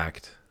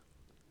impact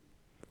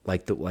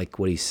like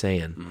what he's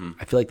saying,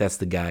 I feel like that's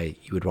the guy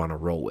you would want to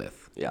roll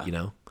with,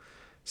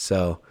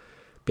 So,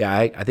 yeah,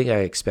 I think I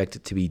expect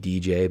it to be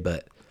DJ,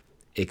 but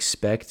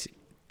expect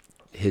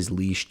his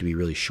leash to be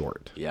really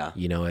short. Yeah.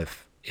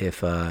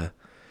 If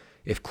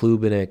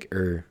Klubnik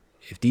or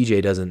if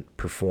DJ doesn't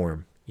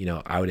perform,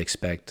 I would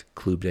expect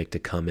Klubnik to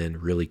come in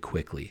really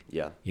quickly.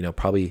 Yeah.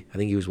 Probably, I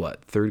think he was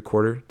third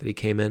quarter that he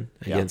came in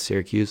against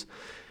Syracuse.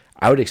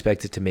 I would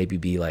expect it to maybe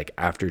be like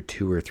after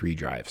 2 or 3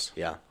 drives.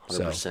 Yeah,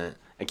 100%. So,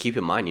 and keep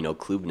in mind,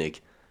 Klubnik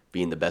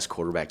being the best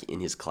quarterback in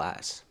his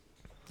class.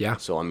 Yeah.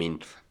 So, I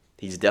mean,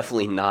 he's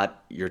definitely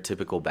not your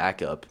typical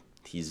backup.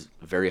 He's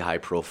very high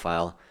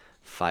profile,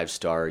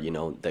 5-star,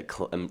 that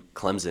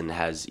Clemson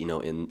has,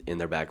 in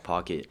their back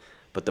pocket.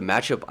 But the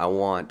matchup I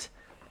want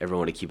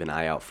everyone to keep an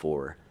eye out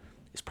for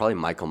is probably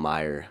Michael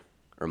Mayer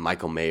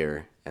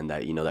and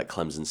that, that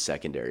Clemson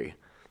secondary.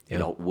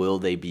 Yeah. Will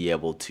they be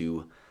able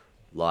to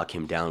lock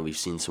him down? We've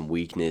seen some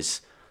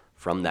weakness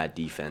from that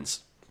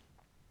defense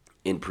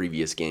in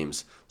previous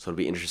games. So it'll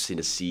be interesting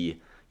to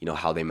see,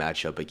 how they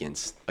match up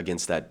against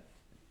that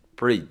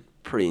pretty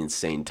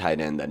insane tight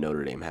end that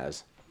Notre Dame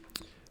has.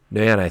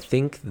 No, and I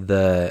think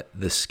the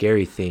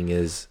scary thing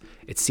is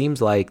it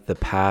seems like the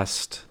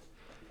past,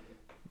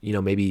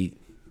 maybe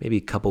a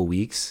couple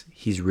weeks,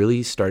 he's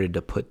really started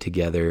to put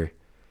together,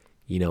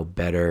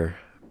 better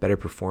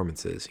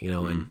performances,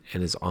 and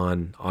is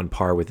on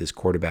par with his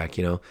quarterback,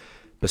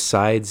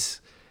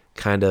 besides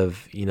kind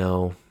of,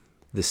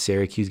 the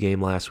Syracuse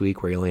game last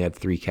week where he only had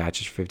 3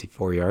 catches for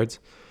 54 yards.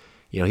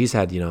 He's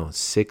had,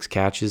 6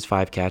 catches,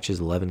 5 catches,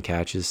 11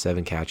 catches,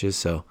 7 catches.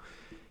 So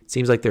it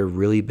seems like they've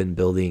really been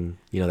building,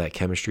 that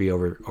chemistry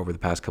over the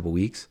past couple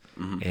weeks.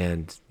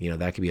 And,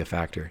 that could be a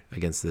factor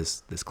against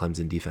this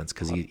Clemson defense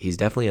because he's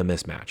definitely a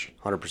mismatch.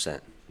 100%.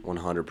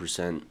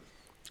 100%.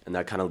 And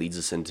that kind of leads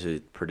us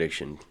into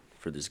prediction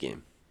for this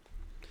game.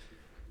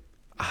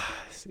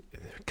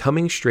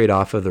 Coming straight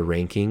off of the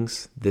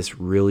rankings, this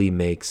really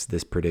makes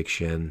this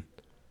prediction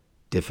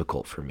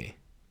difficult for me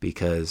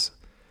because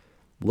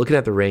looking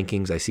at the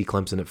rankings, I see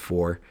Clemson at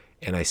 4,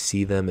 and I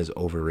see them as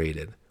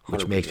overrated,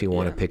 which makes me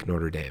want to pick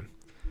Notre Dame.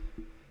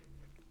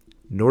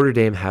 Notre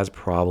Dame has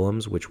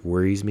problems, which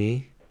worries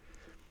me,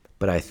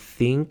 but I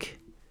think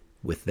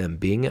with them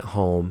being at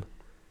home,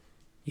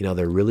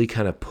 they're really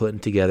kind of putting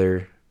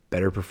together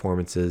better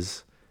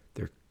performances.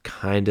 They're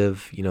kind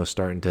of,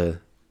 starting to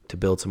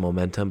build some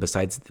momentum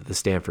besides the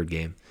Stanford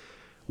game,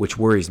 which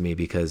worries me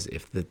because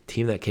if the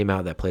team that came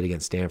out that played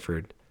against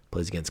Stanford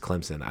plays against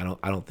Clemson,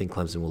 I don't think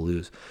Clemson will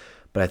lose.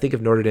 But I think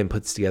if Notre Dame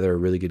puts together a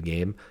really good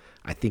game,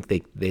 I think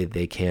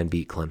they can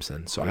beat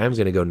Clemson. So I am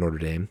going to go Notre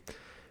Dame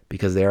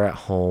because they're at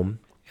home,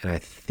 and I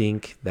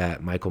think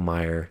that Michael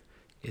Mayer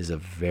is a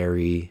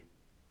very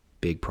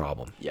big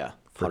problem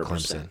for 100%.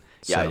 Clemson.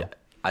 Yeah, so,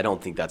 I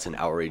don't think that's an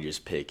outrageous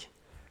pick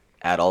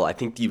at all. I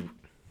think the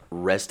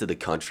rest of the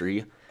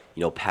country,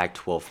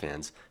 Pac-12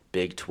 fans,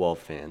 Big 12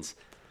 fans,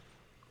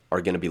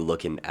 are going to be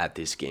looking at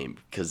this game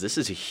because this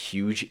is a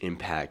huge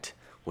impact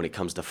when it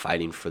comes to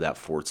fighting for that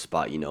 4th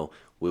spot.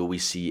 Will we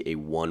see a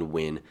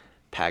 1-win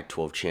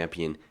Pac-12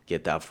 champion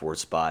get that 4th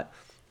spot?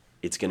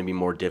 It's going to be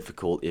more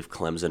difficult if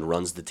Clemson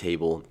runs the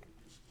table,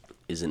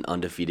 is an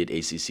undefeated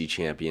ACC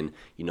champion.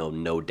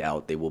 No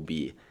doubt they will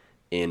be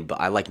in.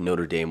 But I like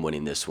Notre Dame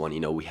winning this one.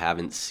 We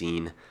haven't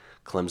seen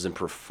Clemson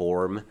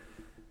perform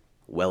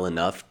well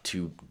enough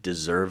to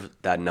deserve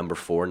that number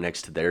 4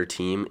 next to their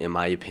team, in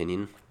my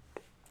opinion.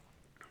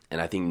 And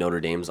I think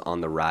Notre Dame's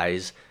on the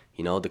rise.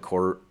 The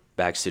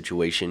quarterback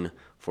situation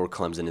for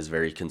Clemson is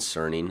very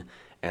concerning.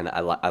 And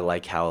I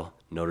like how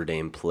Notre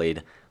Dame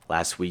played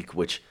last week,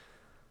 which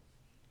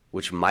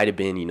might have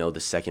been, the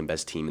second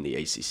best team in the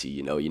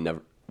ACC.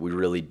 We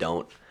really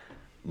don't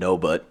know,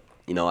 but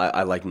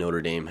I like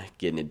Notre Dame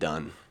getting it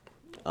done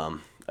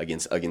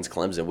against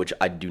Clemson, which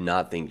I do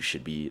not think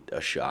should be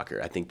a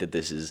shocker. I think that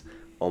this is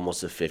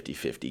almost a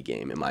 50-50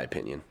 game, in my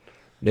opinion.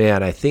 Yeah,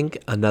 and I think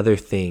another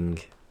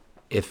thing,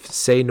 if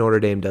say Notre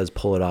Dame does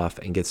pull it off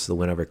and gets the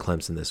win over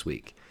Clemson this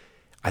week,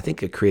 I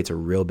think it creates a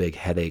real big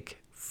headache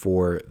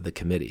for the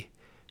committee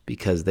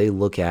because they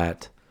look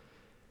at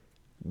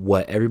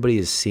what everybody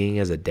is seeing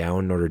as a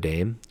down Notre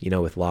Dame,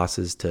 with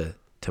losses to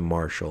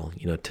Marshall,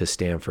 to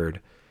Stanford,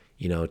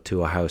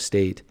 to Ohio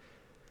State.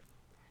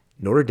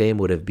 Notre Dame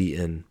would have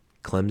beaten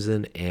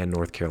Clemson and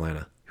North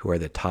Carolina, who are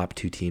the top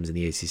 2 teams in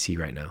the ACC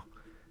right now.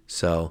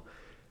 So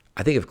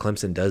I think if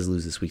Clemson does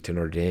lose this week to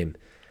Notre Dame,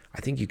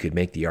 I think you could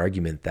make the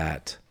argument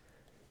that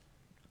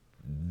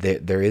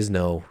there is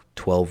no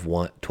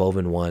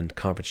 12-1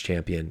 conference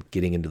champion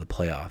getting into the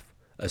playoff,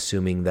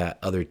 assuming that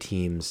other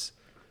teams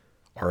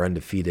are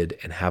undefeated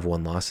and have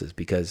 1 losses.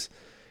 Because,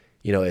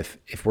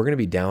 if we're going to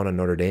be down on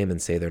Notre Dame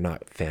and say they're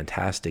not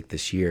fantastic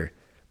this year,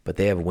 but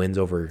they have wins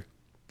over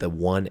the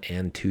 1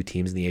 and 2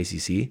 teams in the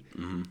ACC,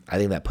 I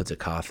think that puts a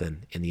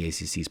coffin in the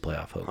ACC's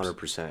playoff hopes.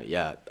 100%.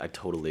 Yeah, I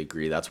totally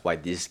agree. That's why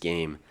this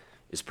game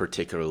is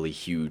particularly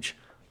huge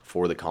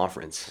for the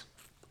conference.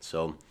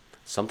 So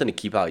something to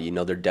keep out.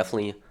 They're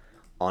definitely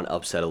on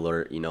upset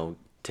alert,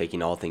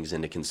 taking all things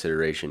into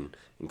consideration,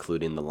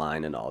 including the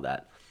line and all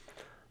that.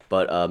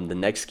 But the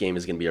next game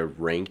is going to be a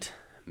ranked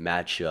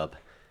matchup.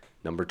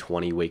 Number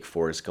 20 Wake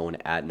Forest going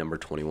at number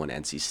 21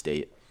 NC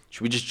State.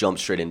 Should we just jump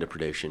straight into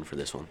prediction for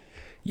this one?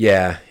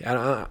 Yeah,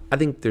 I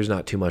think there's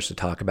not too much to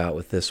talk about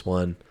with this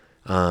one.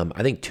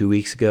 I think 2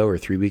 weeks ago or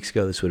 3 weeks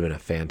ago, this would have been a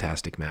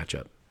fantastic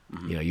matchup.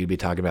 You'd be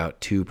talking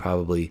about two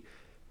probably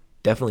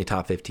definitely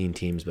top 15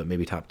 teams, but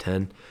maybe top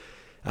 10.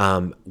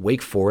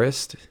 Wake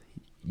Forest,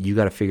 you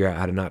got to figure out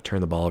how to not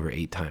turn the ball over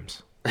 8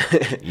 times.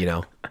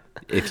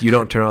 If you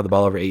don't turn the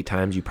ball over 8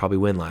 times, you probably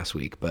win last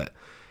week. But,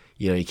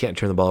 you can't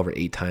turn the ball over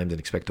 8 times and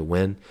expect to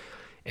win.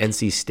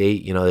 NC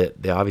State,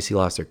 they obviously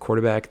lost their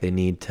quarterback. They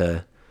need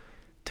to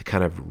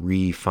kind of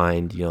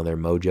re-find, their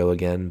mojo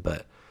again.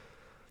 But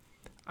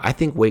I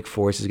think Wake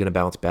Forest is going to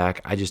bounce back.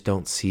 I just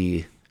don't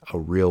see a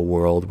real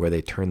world where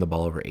they turn the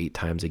ball over 8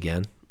 times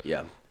again.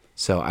 Yeah.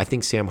 So I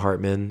think Sam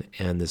Hartman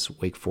and this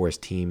Wake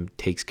Forest team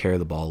takes care of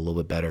the ball a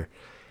little bit better.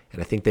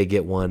 And I think they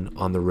get one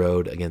on the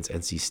road against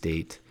NC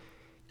State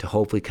to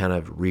hopefully kind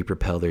of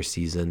re-propel their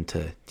season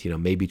to,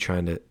 maybe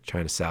trying to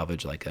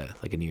salvage like a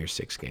New Year's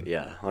Six game.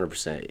 Yeah,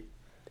 100%.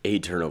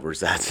 8 turnovers.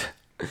 That's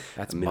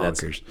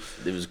bonkers.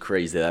 It was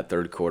crazy. That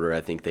third quarter,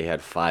 I think they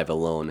had 5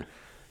 alone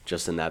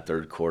just in that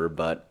third quarter.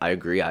 But I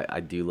agree.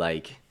 I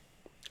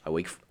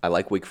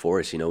like Wake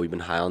Forest. We've been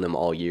high on them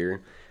all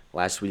year.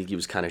 Last week he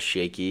was kind of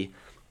shaky.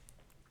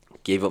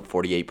 Gave up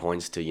 48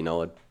 points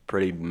to, a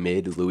pretty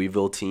mid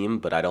Louisville team,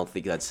 but I don't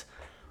think that's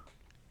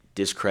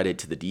discredit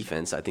to the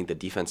defense. I think the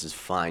defense is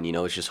fine.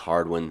 It's just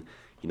hard when,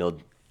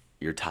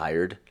 you're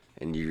tired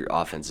and your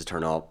offense is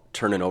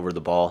turning over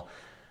the ball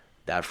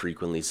that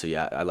frequently. So,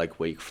 yeah, I like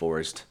Wake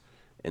Forest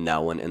in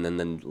that one. And then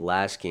the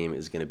last game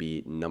is going to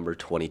be number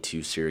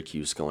 22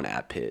 Syracuse going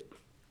at Pitt.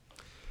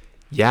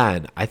 Yeah,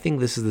 and I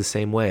think this is the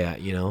same way.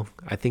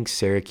 I think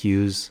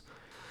Syracuse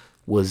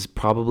was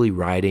probably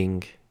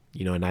riding,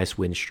 a nice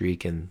win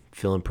streak and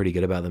feeling pretty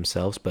good about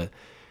themselves. But,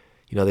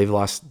 they've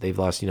lost,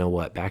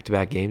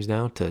 back-to-back games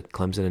now to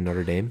Clemson and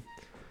Notre Dame.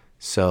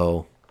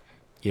 So,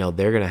 they're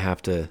going to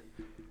have to,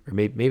 or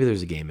maybe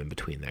there's a game in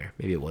between there.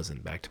 Maybe it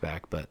wasn't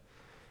back-to-back, but,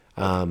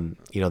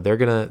 they're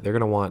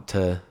gonna want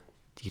to,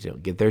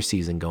 get their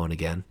season going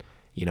again,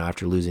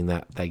 after losing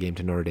that game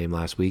to Notre Dame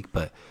last week.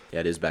 But yeah,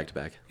 it is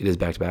back-to-back. It is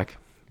back-to-back.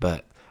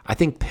 But I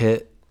think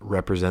Pitt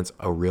represents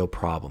a real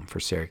problem for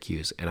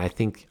Syracuse, and I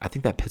think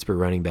that Pittsburgh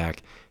running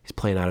back is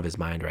playing out of his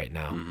mind right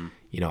now.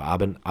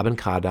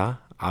 Abenkanda,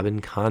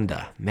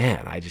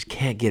 man, I just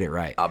can't get it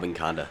right.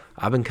 Abenkanda.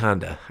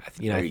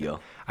 There you go.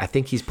 I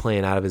think he's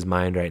playing out of his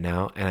mind right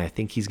now, and I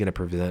think he's going to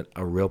present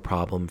a real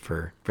problem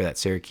for that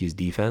Syracuse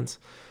defense.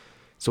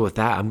 So with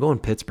that, I'm going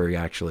Pittsburgh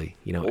actually.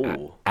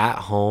 At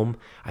home,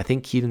 I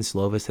think Keaton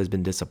Slovis has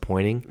been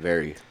disappointing.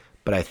 Very.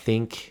 But I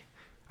think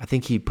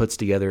he puts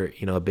together,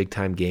 a big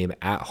time game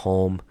at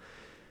home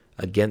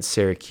against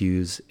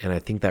Syracuse, and I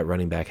think that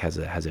running back has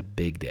a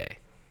big day.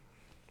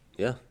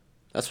 Yeah,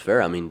 that's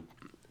fair. I mean,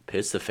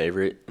 Pitt's the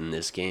favorite in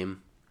this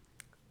game.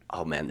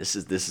 Oh man, this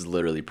is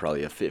literally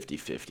probably a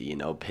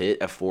 50-50. Pitt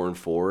at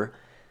 4-4,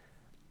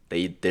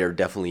 they're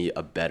definitely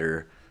a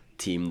better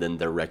team than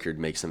their record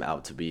makes them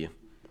out to be.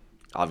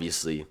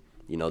 Obviously,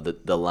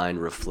 the line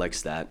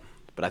reflects that.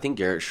 But I think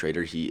Garrett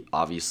Schrader, he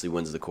obviously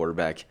wins the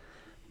quarterback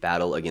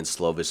battle against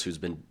Slovis, who's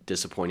been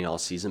disappointing all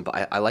season.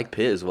 But I like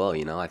Pitt as well.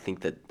 I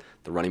think that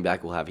the running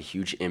back will have a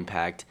huge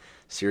impact.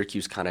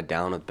 Syracuse kind of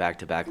down with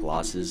back-to-back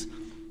losses.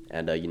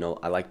 And,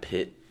 I like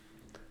Pitt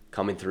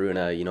coming through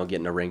and,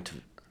 getting a ranked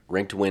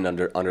win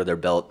under their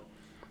belt,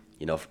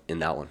 in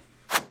that one.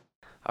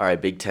 All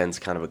right, Big Ten's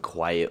kind of a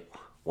quiet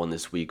one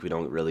this week. We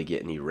don't really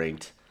get any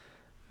ranked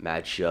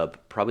matchup.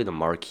 Probably the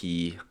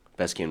marquee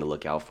best game to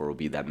look out for will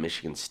be that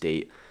Michigan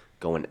State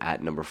going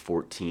at number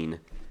 14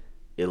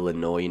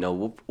 Illinois.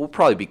 We'll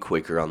probably be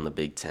quicker on the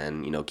Big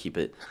Ten. Keep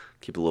it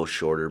a little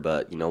shorter.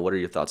 But what are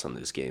your thoughts on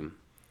this game?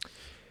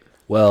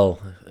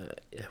 Well,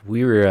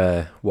 we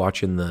were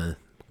watching the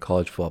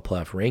College Football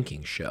Playoff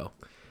Rankings show,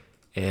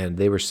 and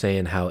they were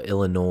saying how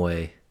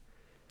Illinois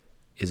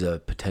is a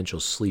potential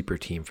sleeper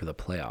team for the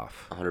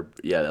playoff. 100.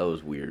 Yeah, that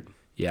was weird.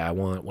 Yeah, I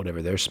want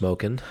whatever they're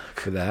smoking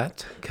for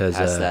that. Pass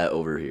that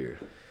over here.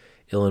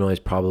 Illinois is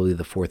probably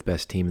the 4th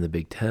best team in the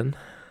Big Ten,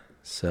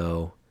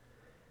 so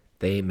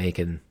they're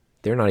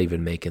not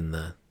even making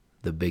the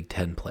Big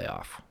Ten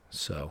playoff.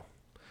 So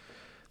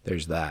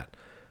there's that.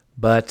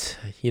 But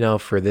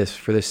for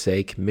this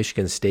sake,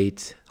 Michigan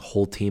State's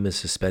whole team is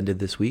suspended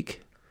this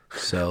week,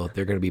 so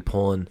they're going to be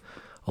pulling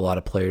a lot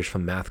of players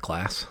from math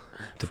class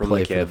to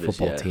play for the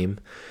football team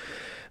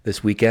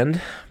this weekend.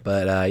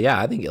 But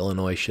I think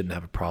Illinois shouldn't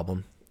have a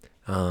problem.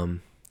 I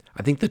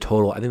think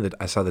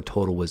I saw the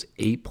total was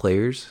 8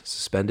 players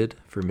suspended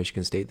for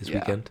Michigan State this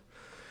weekend,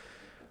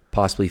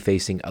 possibly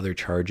facing other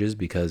charges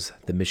because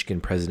the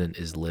Michigan president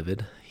is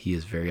livid. he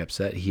is very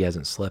upset. He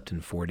hasn't slept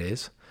in 4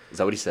 days. Is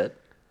that what he said?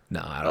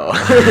 No, I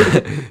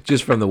don't know.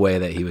 Just from the way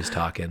that he was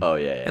talking. Oh,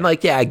 yeah. And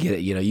like, yeah, I get it.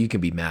 You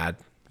can be mad.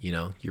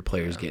 Your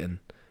player's getting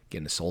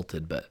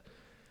assaulted, but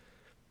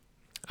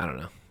I don't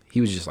know. He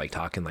was just like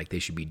talking like they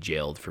should be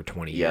jailed for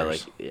 20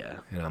 years. Yeah.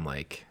 And I'm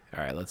like,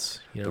 all right, let's.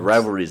 The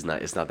rivalry is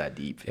not. It's not that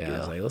deep. Yeah, I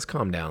was like, let's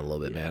calm down a little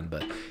bit, man.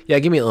 But yeah,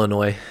 give me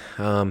Illinois.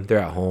 They're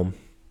at home.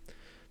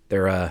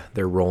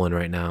 They're rolling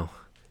right now,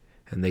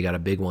 and they got a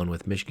big one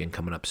with Michigan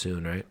coming up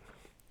soon, right?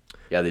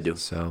 Yeah, they do.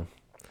 So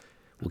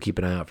we'll keep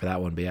an eye out for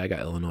that one. But yeah, I got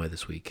Illinois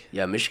this week.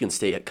 Yeah, Michigan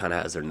State kind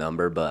of has their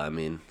number, but I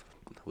mean,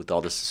 with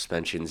all the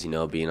suspensions,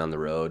 being on the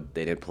road,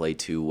 they didn't play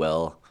too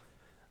well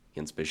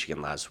against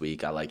Michigan last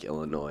week. I like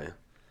Illinois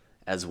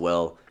as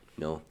well.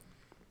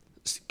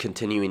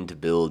 Continuing to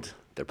build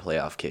their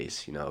playoff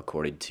case.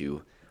 According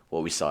to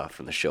what we saw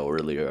from the show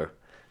earlier,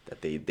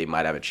 that they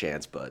might have a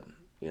chance, but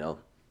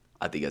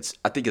I think that's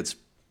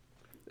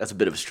a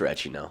bit of a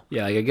stretch.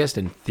 Yeah, like I guess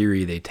in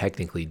theory they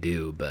technically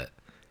do, but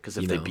because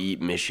if they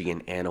beat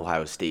Michigan and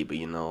Ohio State, but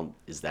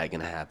is that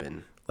gonna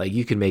happen? Like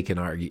you can make an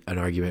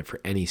argument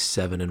for any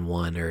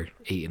 7-1 or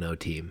 8-0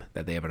 team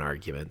that they have an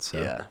argument.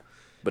 So yeah,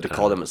 but to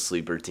call them a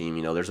sleeper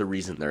team, there's a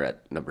reason they're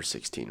at number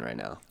 16 right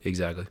now.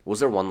 Exactly. Was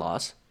there one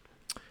loss?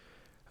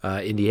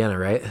 Indiana,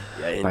 right?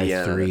 Yeah,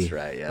 Indiana. By 3. That's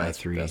right. Yeah, by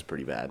 3. That's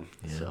pretty bad.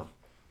 Yeah. So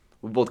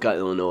we both got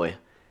Illinois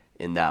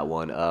in that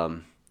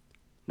one.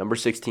 Number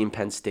 16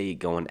 Penn State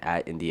going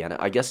at Indiana.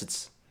 I guess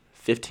it's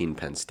 15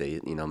 Penn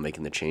State.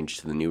 Making the change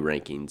to the new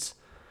rankings.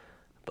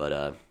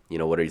 But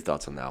what are your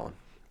thoughts on that one?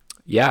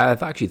 Yeah, I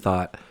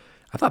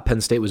thought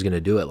Penn State was going to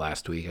do it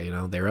last week.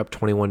 They were up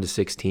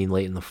 21-16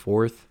 late in the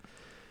fourth,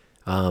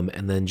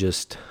 and then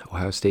just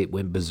Ohio State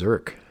went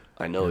berserk.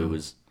 I know it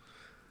was.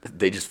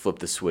 They just flipped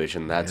the switch,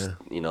 and that's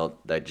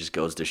that just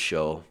goes to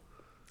show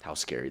how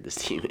scary this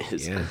team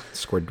is. Yeah,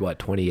 scored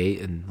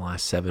 28 in the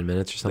last 7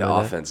 minutes or something. The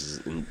like offense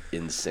is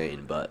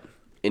insane, but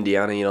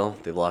Indiana,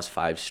 they've lost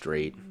 5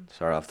 straight.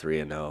 Started off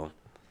 3-0.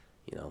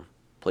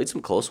 Played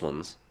some close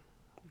ones.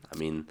 I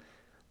mean,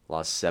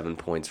 lost 7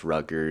 points.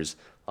 Rutgers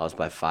lost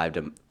by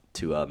 5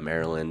 to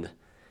Maryland.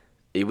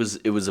 It was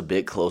a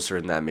bit closer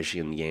in that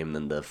Michigan game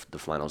than the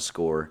final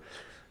score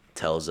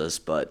tells us,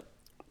 but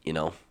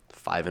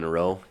 5 in a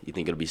row. You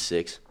think it'll be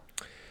 6?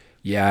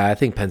 Yeah, I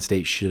think Penn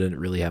State shouldn't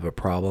really have a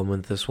problem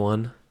with this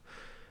one.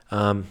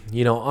 On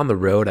the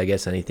road, I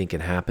guess anything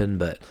can happen,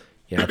 but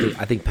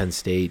I think Penn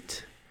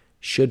State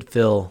should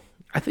feel.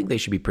 I think they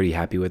should be pretty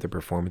happy with their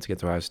performance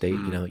against Ohio State.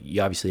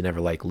 You obviously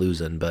never like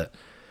losing, but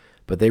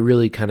they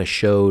really kind of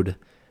showed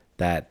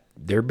that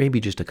they're maybe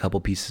just a couple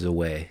pieces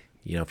away,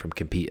 from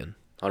competing,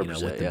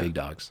 with the big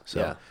dogs.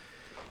 So,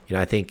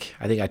 I think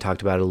I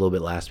talked about it a little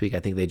bit last week. I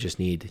think they just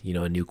need,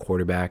 a new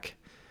quarterback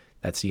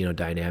that's,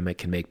 dynamic,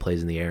 can make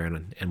plays in the air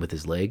and with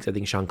his legs. I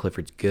think Sean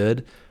Clifford's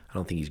good. I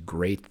don't think he's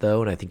great,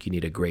 though, and I think you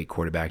need a great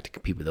quarterback to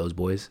compete with those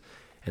boys.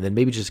 And then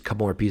maybe just a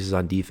couple more pieces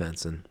on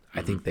defense, and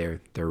I think they're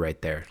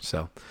right there.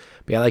 So,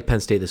 but yeah, I like Penn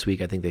State this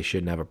week. I think they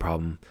shouldn't have a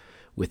problem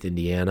with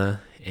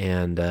Indiana,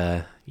 and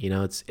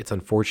it's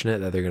unfortunate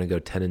that they're going to go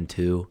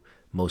 10-2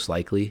 most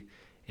likely,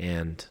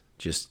 and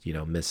just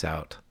miss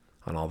out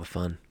on all the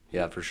fun.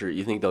 Yeah, for sure.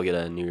 You think they'll get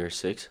a New Year's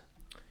 6?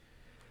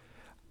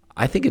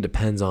 I think it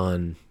depends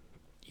on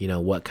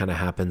what kind of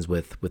happens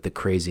with the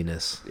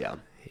craziness. Yeah.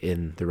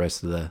 In the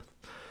rest of the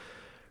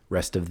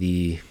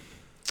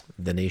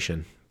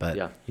nation,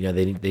 but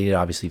they need to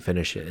obviously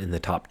finish it in the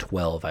top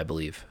 12, I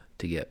believe,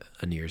 to get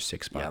a New Year's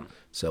 6 spot. Yeah.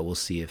 So we'll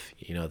see if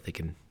they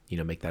can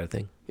make that a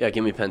thing. Yeah,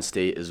 give me Penn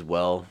State as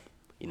well.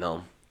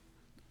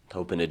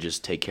 Hoping to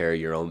just take care of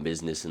your own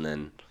business, and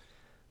then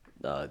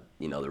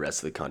the rest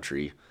of the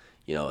country.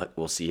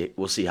 We'll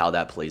see how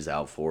that plays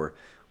out for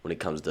when it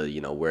comes to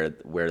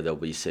where they'll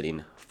be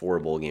sitting for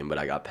a bowl game. But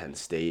I got Penn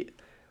State.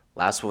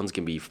 Last one's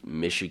gonna be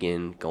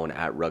Michigan going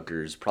at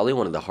Rutgers. Probably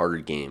one of the harder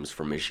games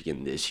for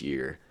Michigan this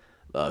year.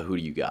 Who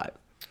do you got?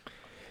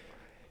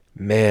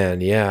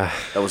 Man, yeah.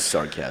 That was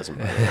sarcasm.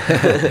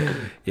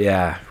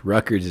 Yeah,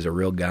 Rutgers is a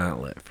real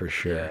gauntlet for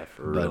sure. Yeah,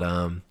 for real.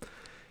 But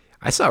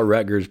I saw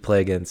Rutgers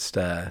play against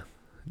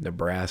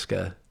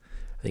Nebraska.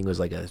 I think it was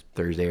like a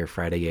Thursday or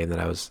Friday game that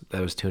I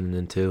was tuning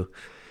into,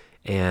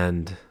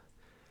 and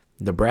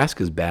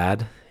Nebraska's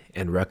bad,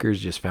 and Rutgers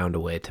just found a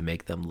way to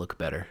make them look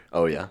better.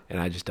 Oh yeah, and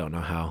I just don't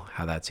know how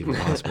that's even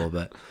possible.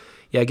 But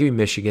yeah, give me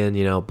Michigan.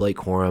 Blake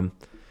Corum.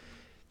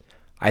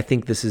 I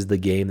think this is the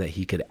game that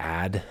he could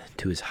add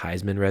to his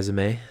Heisman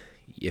resume,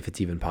 if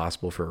it's even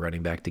possible for a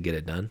running back to get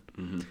it done.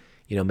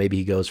 Mm-hmm. Maybe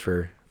he goes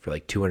for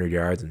like 200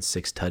 yards and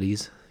 6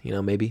 tutties.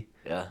 Maybe.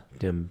 Yeah.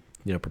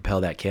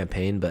 Propel that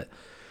campaign, but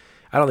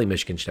I don't think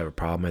Michigan should have a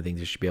problem. I think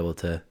they should be able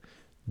to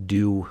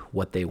do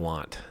what they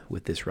want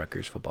with this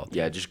Rutgers football team.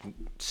 Yeah, just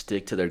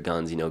stick to their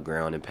guns,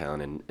 ground and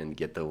pound, and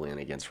get the win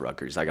against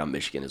Rutgers. I got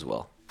Michigan as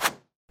well.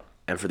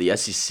 And for the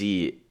SEC,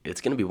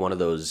 it's going to be one of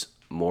those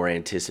more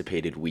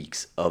anticipated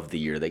weeks of the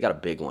year. They got a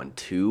big one.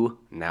 2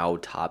 now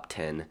top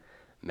 10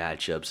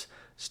 matchups,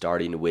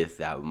 starting with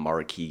that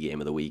marquee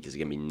game of the week is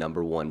going to be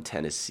number 1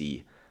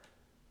 Tennessee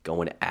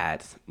going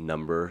at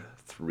number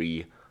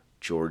 3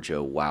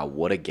 Georgia. Wow,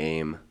 what a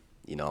game.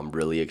 I'm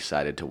really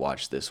excited to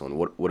watch this one.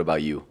 What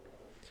about you?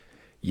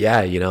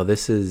 Yeah,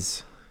 this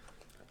is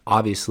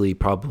obviously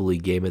probably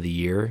game of the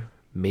year,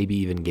 maybe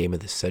even game of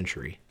the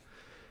century,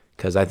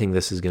 because I think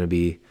this is gonna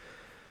be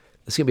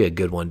a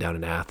good one down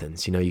in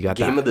Athens. You got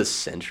Game that. of the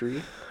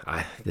century?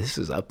 This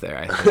is up there.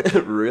 I think. I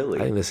Really?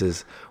 think this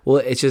is well.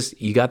 It's just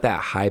you got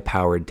that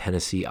high-powered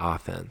Tennessee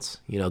offense.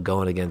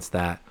 Going against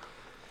that.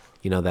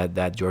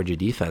 That Georgia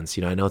defense.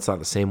 I know it's not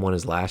the same one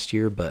as last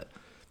year, but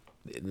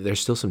there's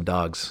still some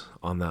dogs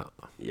on that.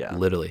 Yeah.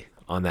 Literally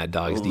on that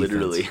dog's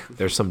Literally. defense.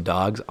 There's some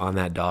dogs on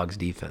that dog's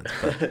defense.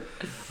 But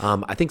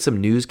I think some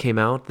news came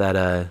out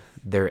that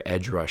their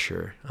edge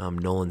rusher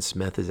Nolan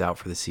Smith is out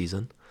for the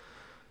season.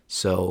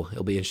 So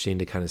it'll be interesting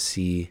to kind of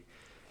see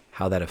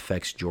how that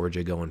affects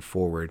Georgia going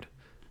forward.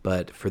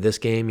 But for this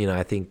game,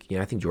 I think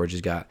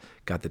Georgia's got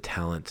the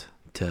talent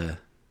to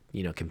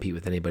compete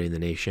with anybody in the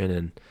nation,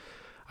 and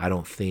I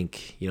don't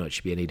think it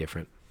should be any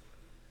different.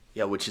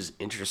 Yeah, which is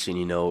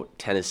interesting,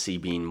 Tennessee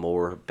being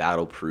more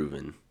battle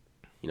proven,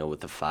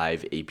 with the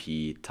 5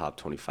 AP top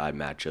 25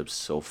 matchups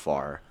so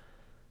far.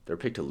 They're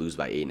picked to lose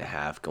by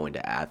 8.5 going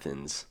to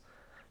Athens.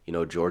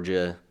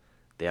 Georgia,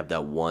 they have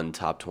that one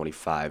top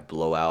 25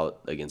 blowout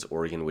against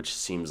Oregon, which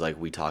seems like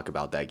we talk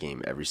about that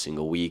game every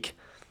single week.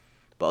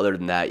 But other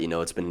than that,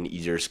 it's been an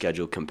easier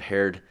schedule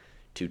compared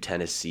to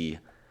Tennessee.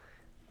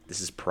 This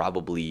is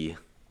probably,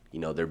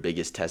 their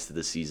biggest test of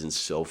the season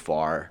so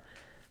far.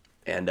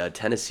 And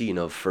Tennessee,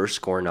 first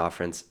scoring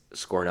offense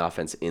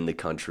in the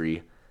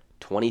country,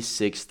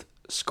 26th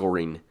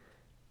scoring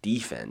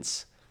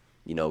defense,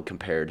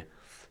 compared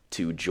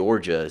to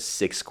Georgia,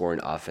 6th scoring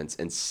offense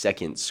and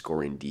 2nd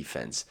scoring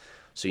defense.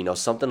 So,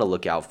 something to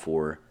look out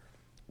for.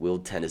 Will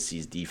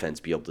Tennessee's defense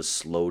be able to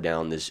slow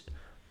down this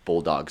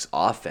Bulldogs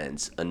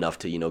offense enough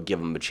to, give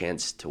them a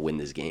chance to win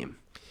this game?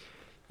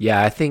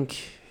 Yeah, I think,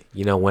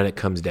 when it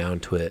comes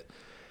down to it,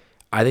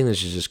 I think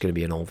this is just going to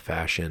be an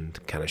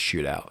old-fashioned kind of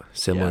shootout,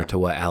 similar to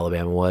what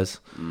Alabama was.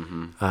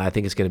 Mm-hmm. I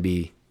think it's going to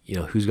be,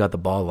 who's got the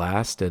ball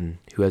last and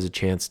who has a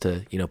chance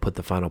to, put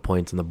the final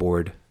points on the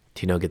board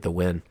to, get the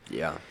win.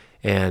 Yeah.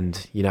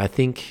 And, I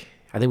think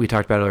we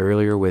talked about it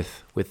earlier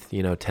with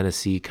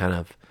Tennessee kind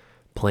of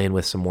playing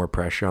with some more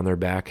pressure on their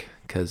back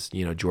because,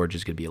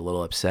 Georgia's going to be a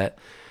little upset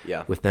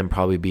with them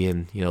probably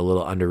being, a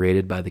little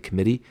underrated by the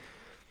committee.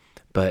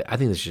 But I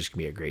think this is just going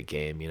to be a great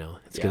game.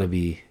 It's going to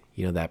be,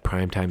 that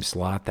primetime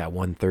slot, that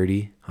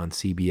 1:30 on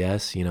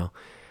CBS.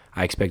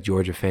 I expect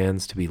Georgia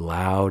fans to be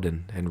loud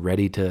and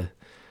ready to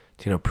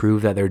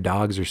prove that their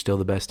dogs are still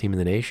the best team in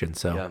the nation.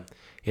 So,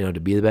 to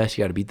be the best,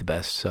 you got to beat the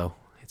best. So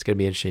it's going to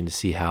be interesting to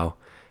see how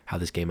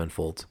this game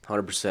unfolds.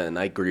 100%, and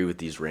I agree with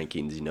these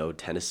rankings.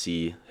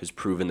 Tennessee has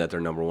proven that they're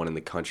number one in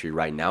the country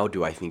right now.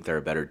 Do I think they're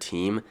a better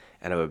team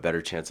and have a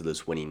better chance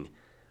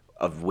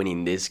of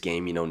winning this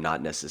game?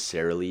 Not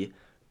necessarily.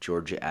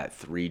 Georgia at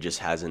 3 just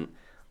hasn't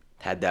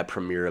had that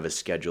premiere of a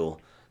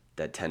schedule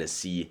that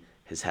Tennessee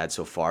has had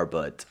so far.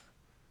 But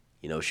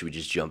should we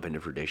just jump into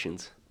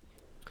predictions?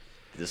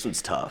 This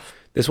one's tough.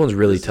 This one's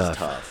really This is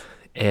tough,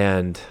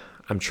 and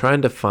I'm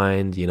trying to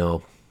find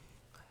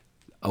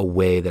a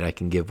way that I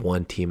can give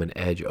one team an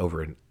edge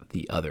over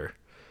the other.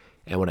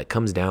 And when it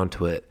comes down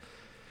to it,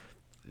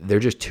 they're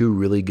just two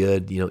really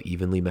good,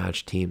 evenly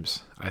matched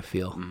teams, I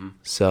feel. Mm-hmm.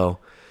 So,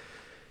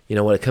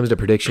 when it comes to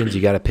predictions,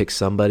 you got to pick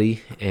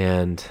somebody.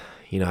 And,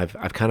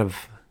 I've kind of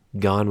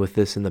gone with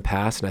this in the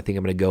past, and I think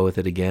I'm going to go with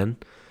it again.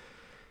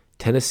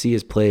 Tennessee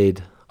has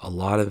played a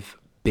lot of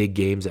big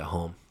games at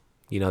home.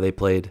 They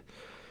played,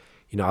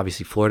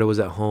 obviously Florida was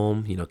at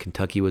home,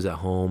 Kentucky was at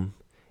home.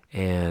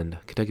 And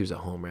Kentucky was at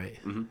home, right?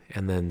 Mm-hmm.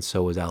 And then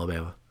so was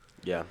Alabama.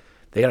 Yeah.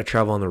 They got to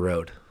travel on the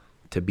road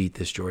to beat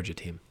this Georgia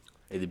team.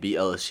 Hey, they beat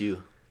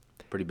LSU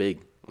pretty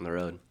big on the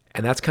road.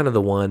 And that's kind of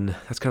the one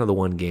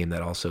game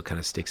that also kind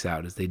of sticks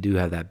out is they do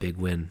have that big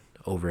win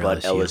over LSU.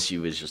 But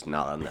LSU is just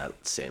not on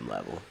that same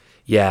level.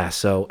 Yeah,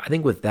 so I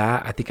think with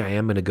that, I think I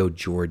am going to go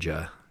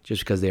Georgia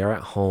just because they are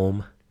at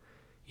home.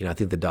 I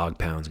think the dog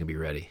pound's going to be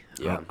ready.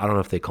 Yeah. I don't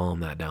know if they call them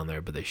that down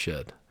there, but they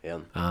should. Yeah.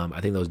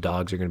 I think those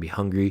dogs are going to be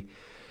hungry.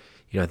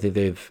 I think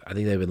they've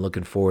been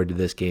looking forward to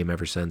this game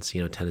ever since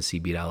Tennessee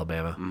beat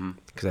Alabama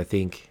because I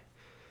think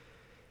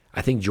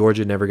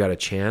Georgia never got a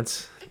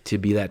chance to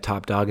be that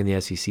top dog in the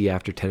SEC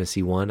after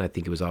Tennessee won. I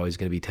think it was always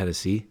going to be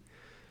Tennessee,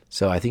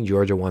 so I think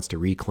Georgia wants to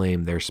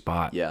reclaim their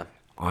spot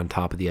on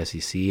top of the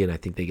SEC, and I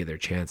think they get their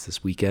chance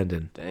this weekend,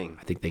 and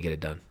I think they get it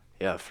done.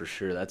 Yeah, for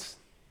sure. That's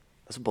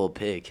a bold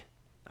pick.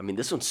 I mean,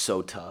 this one's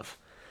so tough.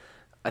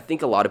 I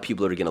think a lot of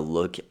people are going to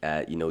look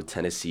at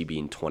Tennessee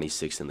being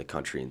 26th in the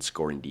country in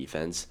scoring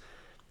defense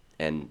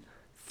and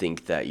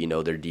think that,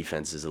 their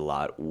defense is a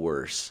lot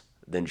worse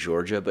than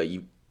Georgia. But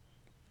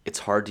it's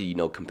hard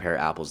to, compare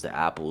apples to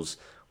apples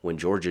when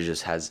Georgia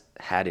just has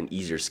had an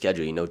easier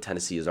schedule.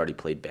 Tennessee has already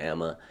played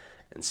Bama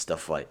and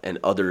stuff and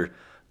other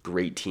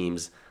great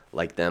teams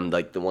like them,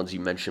 like the ones you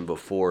mentioned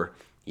before,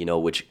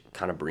 which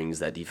kind of brings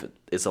that defense.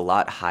 It's a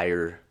lot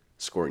higher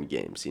scoring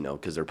games,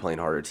 because they're playing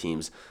harder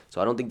teams. So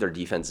I don't think their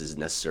defense is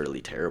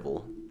necessarily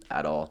terrible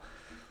at all.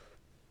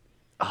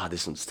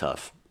 This one's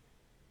tough.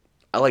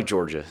 I like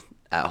Georgia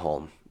at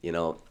home.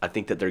 I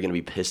think that they're going to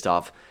be pissed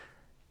off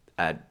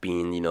at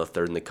being,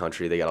 third in the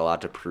country. They got a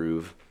lot to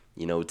prove.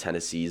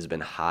 Tennessee's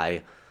been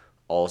high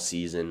all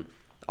season.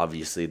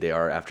 Obviously, they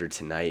are after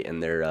tonight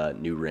and their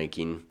new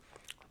ranking.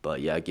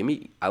 But yeah,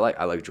 I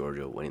like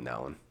Georgia winning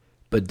that one.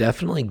 But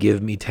definitely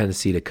give me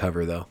Tennessee to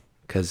cover though,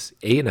 because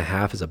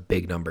 8.5 is a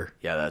big number.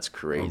 Yeah, that's A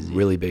crazy.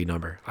 really big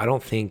number. I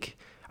don't think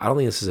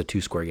this is a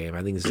 2-score game.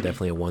 I think this is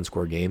definitely a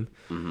 1-score game.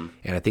 Mm-hmm.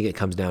 And I think it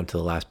comes down to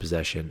the last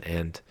possession.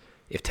 And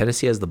if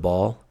Tennessee has the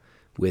ball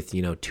with,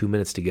 2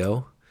 minutes to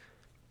go,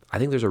 I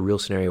think there's a real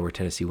scenario where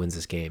Tennessee wins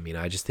this game.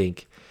 I just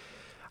think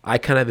I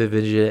kind of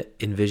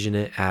envision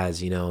it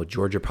as,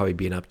 Georgia probably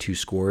being up 2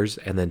 scores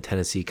and then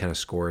Tennessee kind of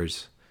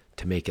scores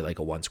to make it like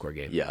a 1-score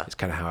game. Yeah. It's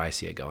kind of how I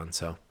see it going.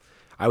 So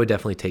I would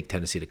definitely take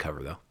Tennessee to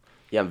cover though.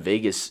 Yeah,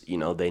 Vegas,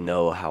 they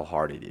know how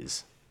hard it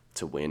is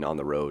to win on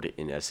the road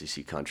in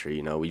SEC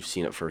country. We've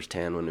seen it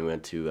firsthand when we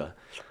went to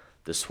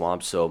the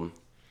Swamp. So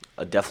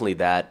definitely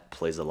that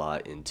plays a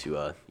lot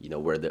into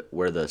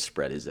where the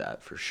spread is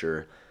at for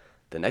sure.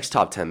 The next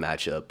top 10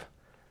 matchup,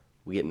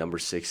 we get number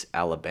 6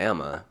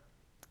 Alabama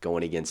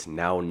going against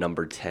now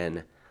number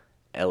 10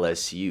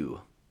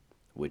 LSU.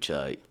 Which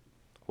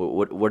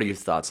what are your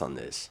thoughts on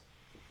this?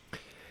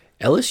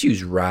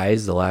 LSU's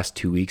rise the last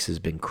 2 weeks has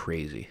been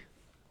crazy.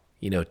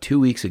 2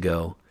 weeks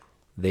ago,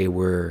 they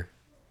were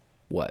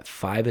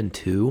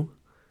 5-2,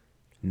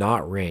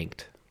 not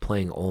ranked,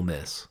 playing Ole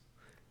Miss,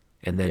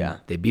 and then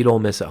they beat Ole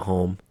Miss at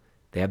home.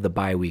 They have the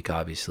bye week,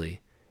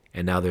 obviously,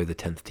 and now they're the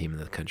 10th team in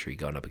the country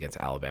going up against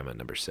Alabama at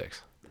number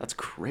 6. That's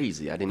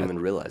crazy. I didn't even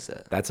realize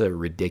that. That's a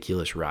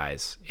ridiculous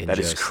rise. That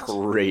is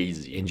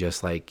crazy. In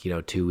just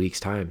 2 weeks'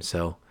 time.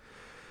 So,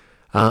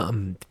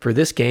 for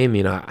this game,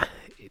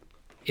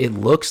 it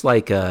looks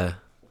like a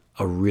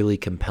really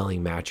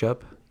compelling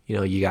matchup.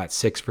 You got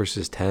 6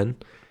 versus 10.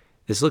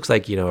 This looks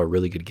like, a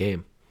really good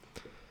game.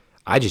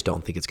 I just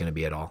don't think it's going to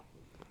be at all.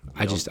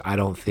 I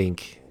don't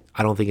think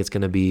it's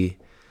going to be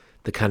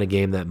the kind of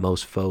game that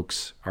most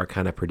folks are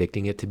kind of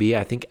predicting it to be.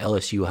 I think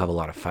LSU will have a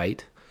lot of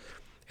fight,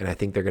 and I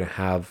think they're going to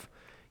have,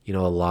 a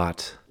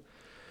lot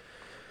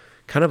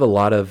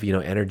of,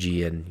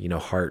 energy and,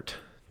 heart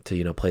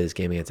to, play this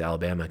game against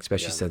Alabama,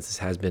 especially since this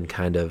has been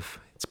kind of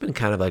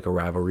like a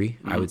rivalry,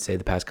 I would say,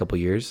 the past couple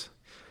years.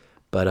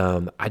 But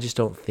I just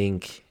don't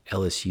think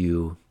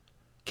LSU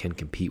can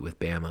compete with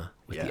Bama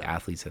with the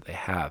athletes that they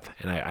have.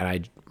 And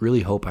I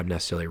really hope I'm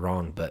necessarily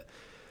wrong, but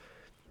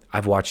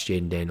I've watched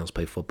Jaden Daniels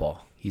play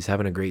football. He's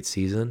having a great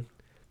season.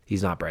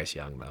 He's not Bryce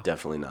Young, though.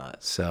 Definitely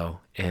not. So,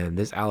 and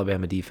this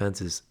Alabama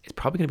defense is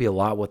probably going to be a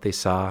lot what they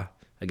saw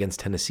against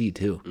Tennessee,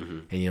 too.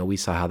 Mm-hmm. And, we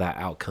saw how that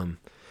outcome,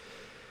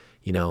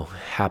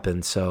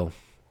 happened. So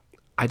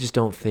I just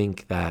don't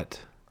think that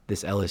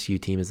this LSU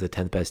team is the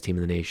 10th best team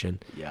in the nation.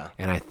 Yeah.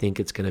 And I think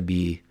it's going to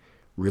be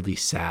really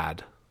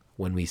sad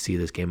when we see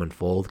this game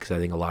unfold because I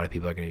think a lot of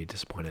people are going to be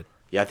disappointed.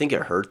 Yeah, I think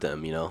it hurt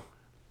them, Do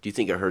you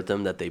think it hurt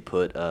them that they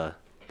put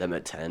them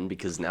at 10?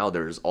 Because now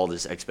there's all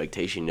this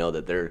expectation,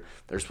 that they're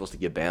supposed to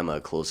give Bama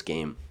a close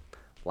game.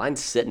 Line's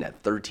sitting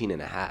at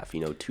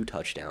 13.5, 2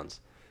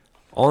 touchdowns.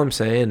 All I'm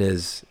saying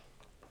is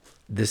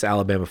this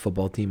Alabama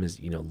football team is,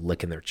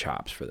 licking their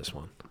chops for this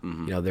one.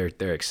 Mm-hmm.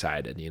 They're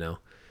excited, A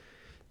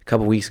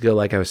couple weeks ago,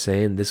 like I was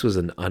saying, this was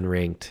an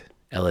unranked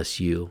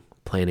LSU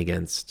playing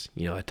against,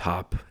 a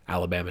top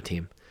Alabama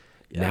team.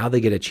 Yeah. Now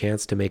they get a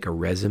chance to make a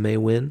resume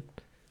win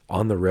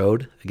on the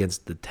road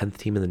against the 10th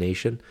team in the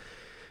nation.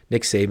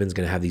 Nick Saban's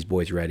going to have these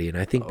boys ready, and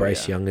I think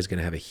Bryce Young is going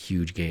to have a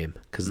huge game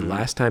because the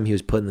last time he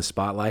was put in the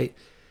spotlight,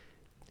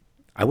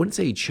 I wouldn't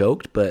say he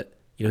choked, but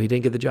he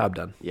didn't get the job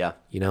done. Yeah.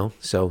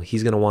 So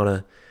he's going to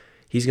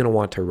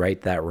want to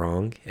right that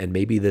wrong, and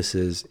maybe this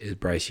is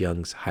Bryce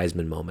Young's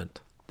Heisman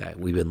moment that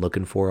we've been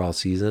looking for all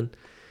season,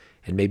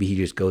 and maybe he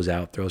just goes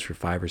out, throws for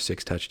 5 or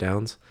 6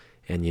 touchdowns,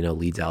 and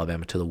leads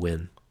Alabama to the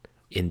win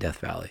in Death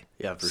Valley.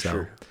 Yeah, for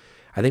sure.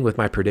 I think with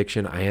my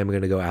prediction, I am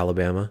going to go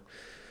Alabama.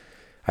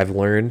 I've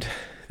learned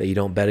that you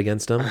don't bet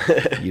against them.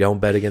 You don't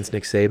bet against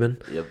Nick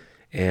Saban. Yep.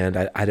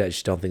 And I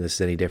just don't think this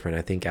is any different.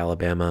 I think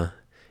Alabama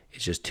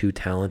is just too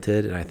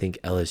talented, and I think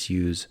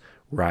LSU's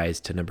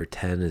rise to number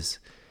 10 is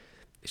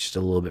just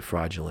a little bit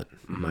fraudulent,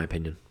 in my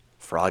opinion.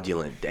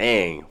 Fraudulent.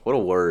 Dang. What a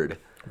word.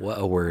 What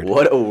a word.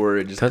 What a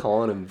word. Just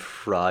calling him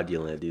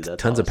fraudulent, dude.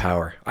 That's tons awesome. of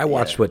power. I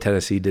watched what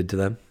Tennessee did to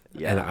them,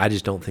 Yeah. and I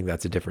just don't think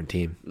that's a different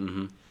team.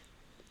 Mm-hmm.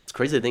 It's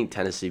crazy to think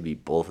Tennessee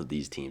beat both of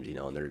these teams,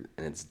 and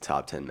it's a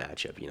top 10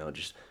 matchup,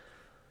 just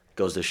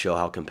goes to show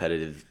how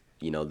competitive,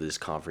 this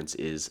conference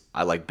is.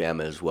 I like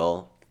Bama as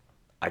well.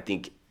 I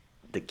think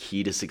the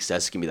key to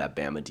success can be that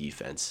Bama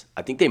defense.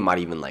 I think they might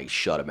even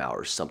shut them out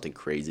or something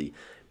crazy.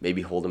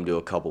 Maybe hold them to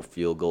a couple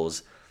field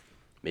goals.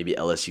 Maybe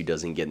LSU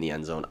doesn't get in the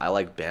end zone. I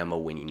like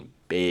Bama winning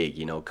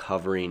big,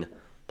 covering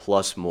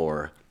plus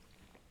more.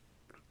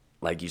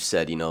 Like you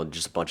said,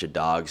 just a bunch of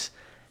dogs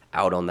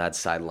out on that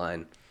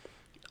sideline,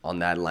 on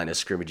that line of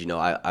scrimmage.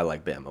 I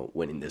like Bama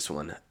winning this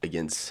one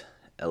against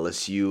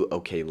LSU.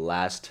 Okay,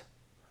 last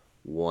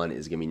one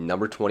is going to be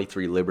number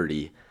 23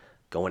 Liberty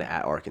going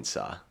at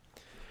Arkansas.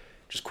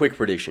 Just quick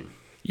prediction.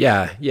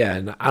 Yeah, yeah,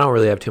 and I don't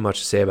really have too much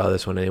to say about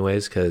this one,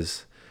 anyways,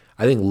 because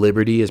I think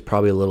Liberty is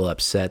probably a little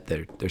upset.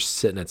 They're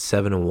sitting at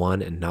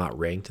 7-1 and not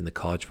ranked in the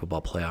college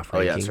football playoff Oh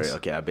yeah, sorry. rankings.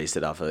 Okay, I based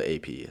it off of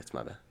AP. It's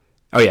my bad.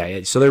 Oh yeah,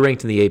 yeah. So they're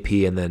ranked in the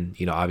AP, and then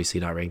obviously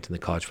not ranked in the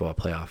college football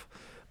playoff.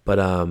 But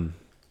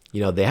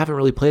they haven't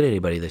really played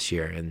anybody this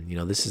year, and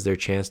this is their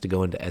chance to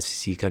go into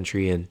SEC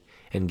country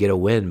and get a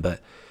win.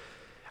 But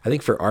I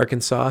think for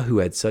Arkansas, who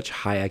had such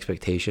high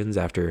expectations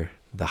after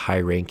the high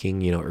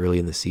ranking, early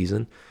in the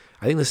season,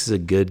 I think this is a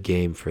good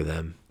game for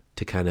them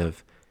to kind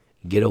of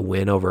get a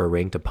win over a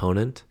ranked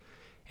opponent,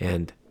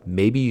 and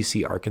maybe you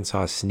see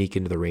Arkansas sneak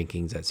into the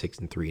rankings at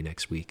 6-3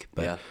 next week.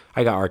 But Yeah.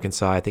 I got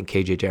Arkansas. I think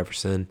KJ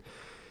Jefferson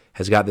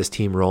has got this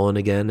team rolling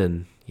again,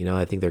 and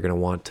I think they're going to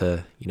want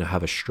to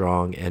have a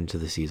strong end to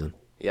the season.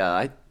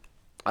 Yeah,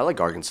 I like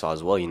Arkansas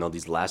as well.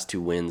 These last two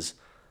wins,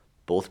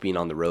 both being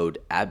on the road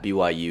at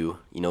BYU.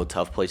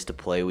 Tough place to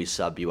play. We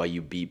saw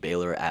BYU beat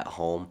Baylor at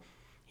home.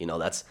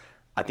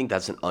 I think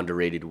that's an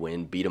underrated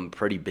win. Beat them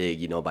pretty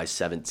big, by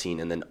 17,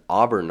 and then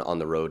Auburn on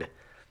the road.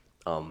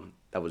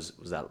 That was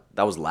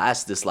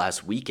this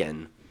last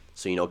weekend.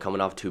 So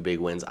coming off two big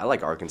wins, I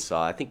like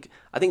Arkansas. I think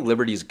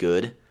Liberty's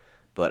good,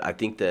 but I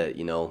think that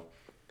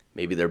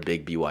maybe their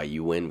big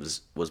BYU win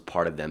was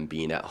part of them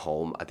being at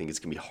home. I think it's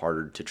gonna be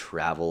harder to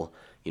travel,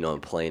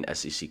 and play in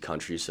SEC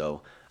country.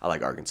 So I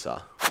like Arkansas.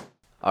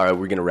 All right,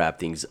 we're going to wrap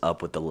things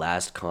up with the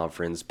last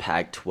conference,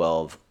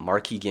 Pac-12.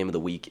 Marquee game of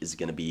the week is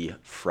going to be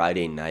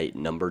Friday night,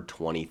 number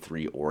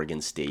 23,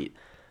 Oregon State,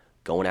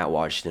 going at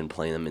Washington,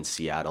 playing them in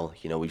Seattle.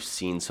 We've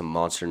seen some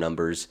monster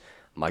numbers.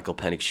 Michael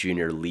Penix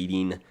Jr.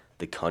 leading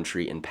the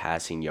country in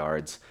passing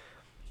yards.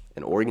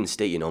 And Oregon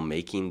State,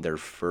 making their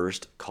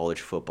first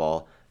college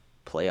football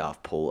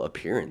playoff poll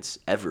appearance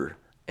ever.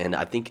 And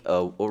I think,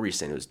 what were you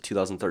saying? It was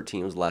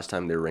 2013 was the last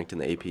time they were ranked in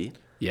the AP?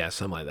 Yeah,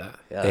 something like that.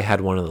 Yeah. They had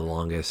one of the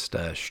longest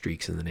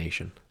streaks in the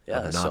nation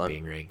of not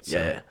being ranked. So.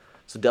 Yeah.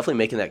 So definitely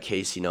making that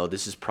case,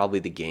 this is probably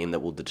the game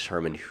that will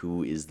determine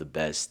who's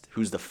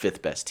the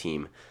fifth best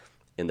team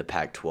in the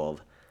Pac-12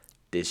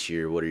 this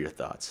year. What are your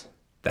thoughts?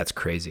 That's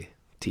crazy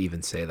to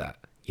even say that.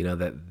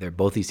 That they're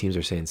both these teams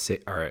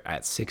are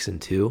at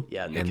 6-2,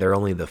 Yeah, and they're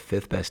only the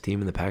fifth best team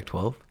in the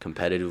Pac-12.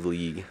 Competitive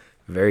league.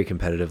 Very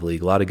competitive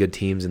league. A lot of good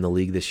teams in the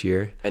league this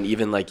year. And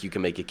even you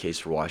can make a case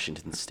for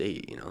Washington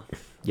State,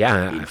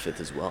 Yeah, being fifth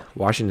as well.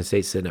 Washington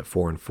State's sitting at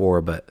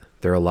 4-4, but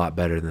they're a lot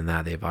better than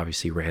that. They've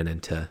obviously ran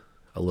into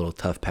a little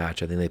tough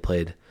patch. I think they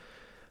played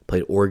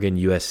Oregon,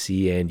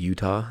 USC, and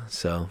Utah.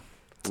 So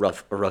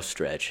A rough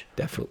stretch.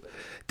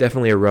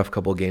 Definitely a rough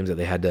couple of games that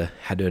they had to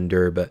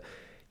endure. But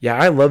yeah,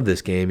 I love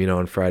this game.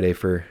 On Friday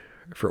for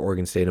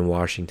Oregon State and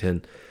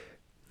Washington.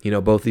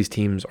 Both these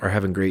teams are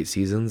having great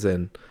seasons,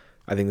 and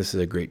I think this is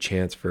a great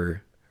chance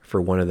for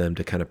one of them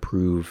to kind of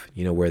prove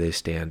where they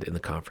stand in the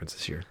conference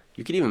this year.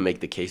 You could even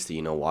make the case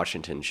that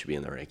Washington should be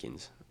in the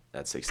rankings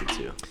at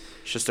 6-2.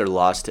 It's just their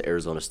loss to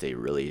Arizona State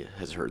really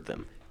has hurt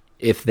them.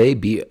 If they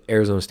beat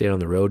Arizona State on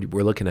the road,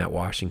 we're looking at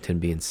Washington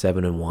being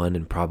 7-1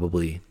 and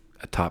probably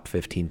a top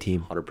 15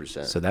 team.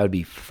 100%. So that would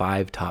be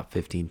 5 top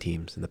 15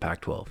 teams in the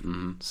Pac-12.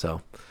 Mm-hmm.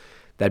 So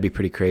that'd be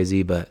pretty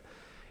crazy. But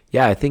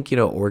yeah, I think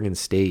Oregon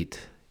State,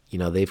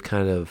 they've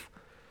kind of.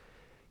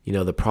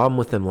 The problem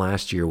with them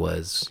last year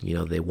was,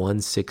 they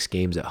won 6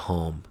 games at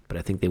home, but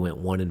I think they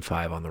went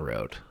 1-5 on the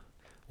road.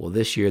 Well,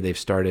 this year they've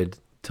started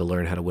to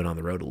learn how to win on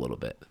the road a little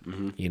bit,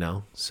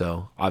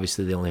 So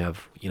obviously they only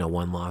have,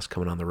 one loss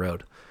coming on the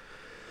road.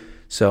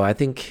 So I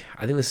think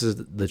this is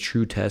the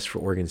true test for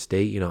Oregon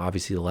State.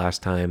 Obviously the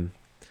last time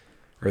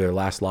or their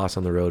last loss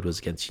on the road was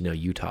against,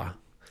 Utah.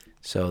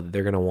 So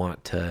they're going to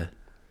want to,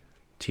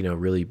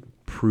 really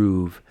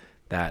prove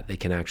that they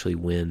can actually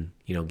win,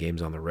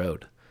 games on the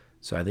road.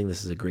 So I think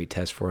this is a great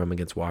test for them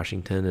against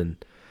Washington,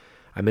 and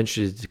I'm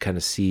interested to kind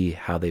of see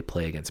how they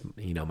play against,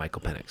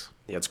 Michael Penix.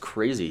 Yeah, it's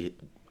crazy.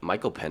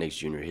 Michael Penix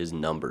Jr., his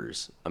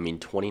numbers,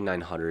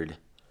 2,900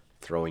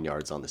 throwing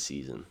yards on the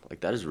season.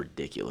 That is a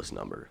ridiculous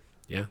number.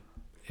 Yeah.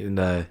 And,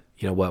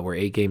 we're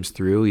 8 games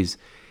through. He's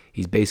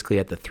basically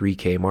at the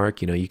 3K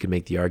mark. You can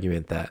make the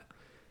argument that,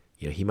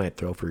 he might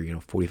throw for,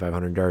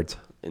 4,500 yards.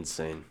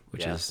 Insane.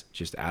 Which is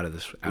just out of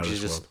this world. Which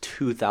is just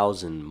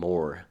 2,000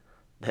 more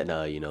than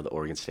the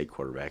Oregon State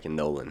quarterback in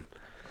Nolan,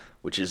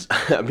 which is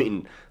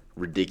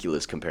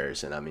ridiculous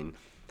comparison.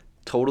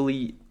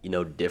 Totally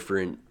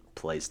different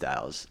play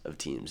styles of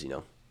teams.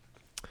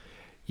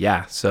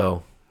 Yeah,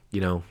 so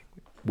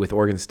with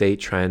Oregon State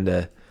trying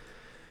to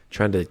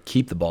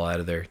keep the ball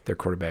out of their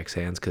quarterback's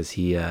hands because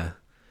he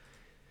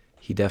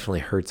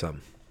definitely hurts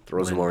them.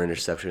 Throws more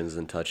interceptions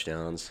than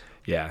touchdowns.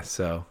 Yeah,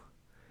 so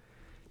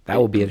that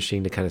will be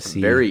interesting to kind of see.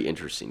 Very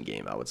interesting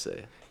game, I would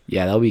say.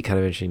 Yeah, that'll be kind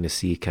of interesting to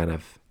see kind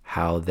of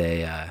how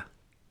they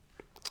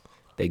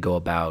go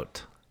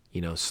about,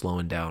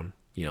 slowing down,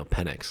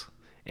 Penix.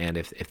 And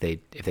if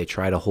they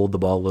try to hold the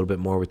ball a little bit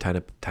more with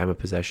time of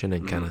possession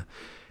and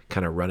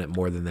kind of run it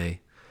more than they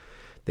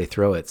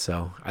throw it.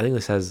 So I think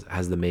this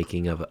has the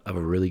making of a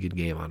really good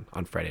game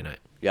on Friday night.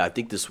 Yeah, I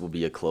think this will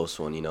be a close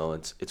one.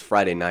 It's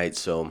Friday night,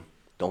 so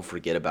don't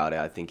forget about it.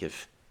 I think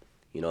if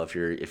if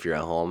you're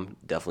at home,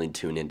 definitely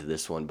tune into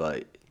this one.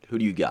 But who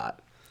do you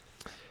got?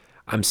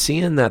 I'm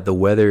seeing that the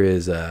weather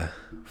is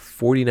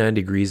 49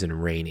 degrees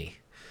and rainy.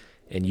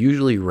 And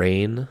usually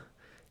rain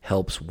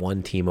helps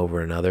one team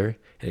over another,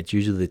 and it's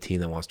usually the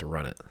team that wants to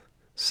run it.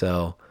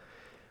 So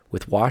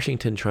with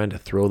Washington trying to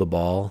throw the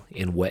ball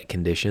in wet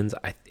conditions,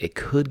 it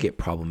could get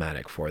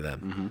problematic for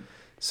them. Mm-hmm.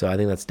 So I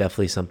think that's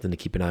definitely something to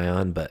keep an eye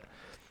on. But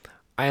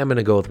I am going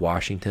to go with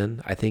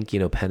Washington. I think,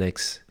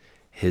 Penix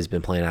has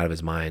been playing out of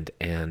his mind,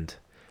 and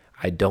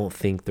I don't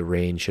think the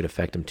rain should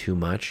affect him too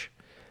much.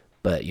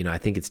 But, I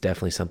think it's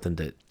definitely something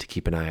to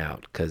keep an eye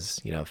out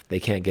because, if they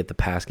can't get the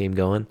pass game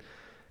going,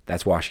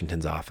 that's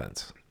Washington's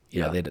offense.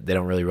 They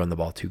don't really run the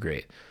ball too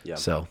great. Yeah.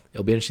 So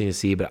it'll be interesting to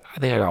see. But I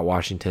think I got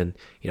Washington,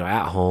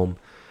 at home.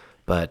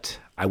 But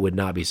I would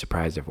not be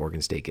surprised if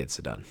Oregon State gets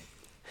it done.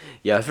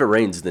 Yeah, if it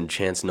rains, then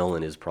Chance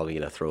Nolan is probably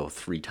going to throw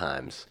 3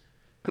 times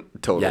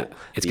total. Yeah,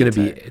 it's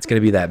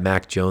gonna be that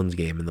Mac Jones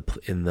game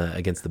in the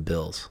against the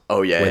Bills.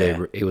 Oh yeah,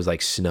 where it was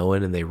like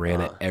snowing and they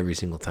ran it every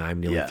single time.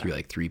 And he only threw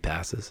like 3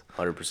 passes.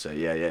 100%.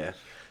 Yeah.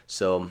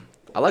 So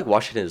I like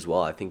Washington as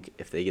well. I think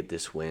if they get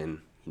this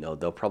win,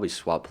 they'll probably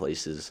swap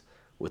places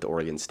with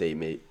Oregon State,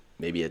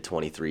 maybe at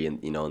 23,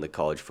 and in the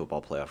college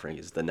football playoff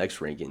rankings, the next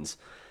rankings,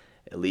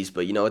 at least.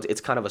 But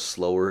it's kind of a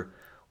slower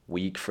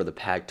week for the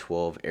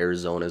Pac-12.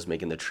 Arizona's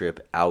making the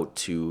trip out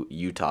to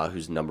Utah,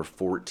 who's number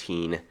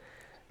 14.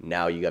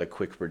 Now you got a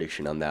quick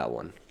prediction on that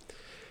one.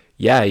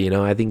 Yeah,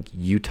 I think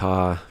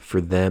Utah,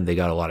 for them, they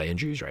got a lot of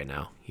injuries right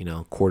now.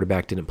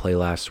 Quarterback didn't play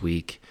last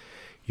week.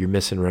 You're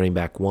missing running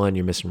back 1.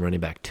 You're missing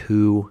running back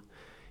 2.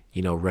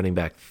 Running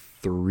back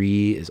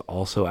 3 is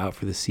also out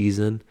for the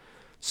season.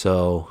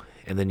 So,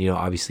 and then,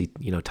 obviously,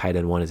 tight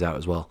end 1 is out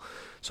as well.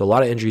 So a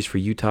lot of injuries for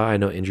Utah. I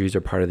know injuries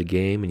are part of the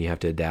game, and you have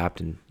to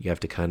adapt, and you have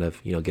to kind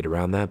of, get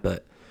around that.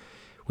 But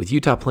with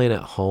Utah playing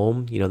at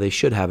home, they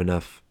should have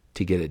enough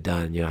to get it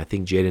done. I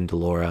think Jaden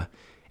Delora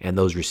and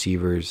those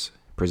receivers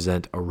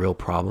present a real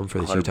problem for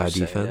this Utah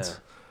defense. Yeah.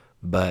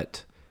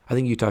 But I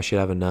think Utah should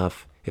have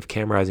enough. If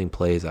Cam Rising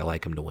plays, I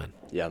like him to win.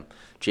 Yeah.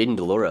 Jaden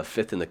Delora,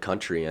 5th in the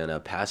country in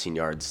passing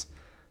yards.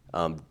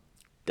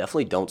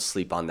 Definitely don't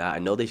sleep on that. I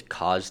know they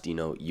caused,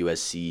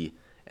 USC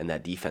and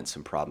that defense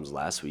some problems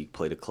last week,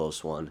 played a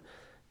close one.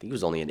 I think it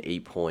was only an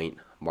 8-point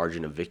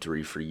margin of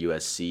victory for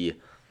USC.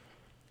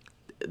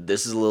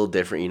 This is a little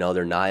different.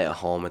 They're not at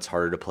home. It's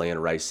harder to play in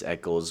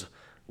Rice-Eccles.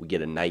 We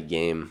get a night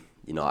game.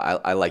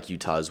 I like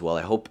Utah as well.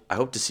 I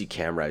hope to see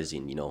Cam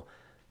Rising,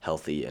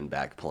 healthy and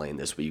back playing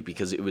this week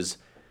because it was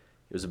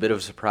a bit of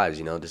a surprise,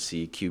 to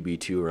see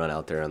QB2 run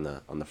out there on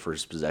the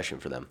first possession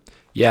for them.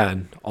 Yeah,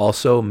 and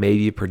also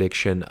maybe a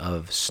prediction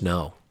of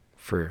snow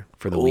for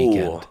the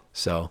weekend.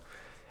 So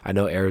I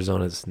know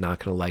Arizona's not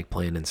going to like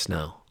playing in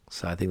snow.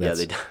 So I think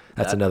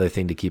that's another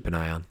thing to keep an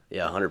eye on.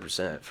 Yeah,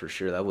 100% for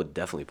sure. That would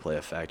definitely play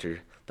a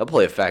factor. That'll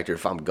play a factor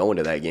if I'm going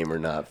to that game or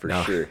not, for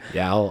sure.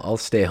 Yeah, I'll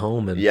stay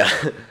home and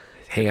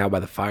hang out by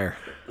the fire.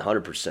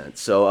 100%.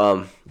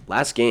 So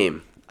last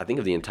game, I think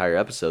of the entire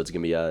episode, is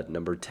going to be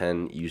number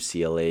 10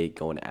 UCLA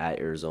going at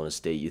Arizona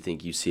State. You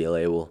think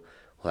UCLA will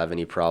have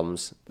any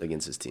problems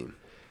against this team?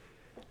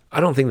 I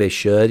don't think they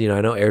should.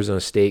 I know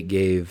Arizona State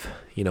gave,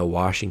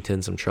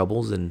 Washington some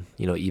troubles and,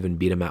 even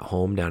beat them at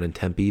home down in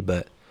Tempe.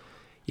 But,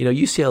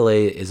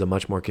 UCLA is a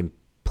much more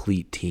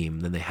complete team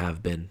than they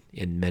have been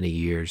in many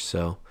years.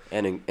 So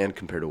And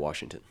compared to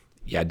Washington.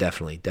 Yeah,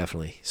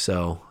 definitely.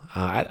 So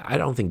I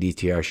don't think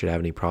DTR should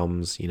have any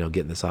problems,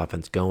 getting this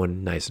offense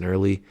going nice and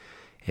early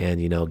and,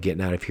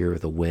 getting out of here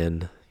with a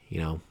win,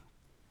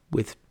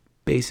 with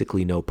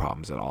basically no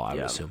problems at all, I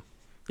would assume.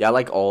 Yeah, I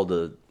like all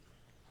the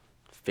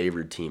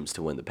favored teams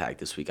to win the Pac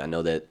this week. I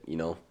know that,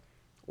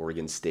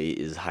 Oregon State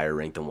is higher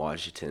ranked than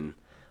Washington,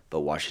 but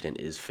Washington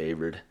is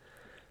favored.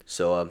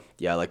 So,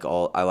 I like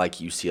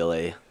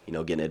UCLA,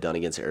 getting it done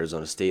against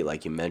Arizona State.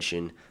 Like you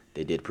mentioned,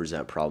 they did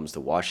present problems to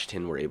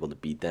Washington. We're able to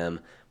beat them,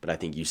 but I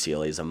think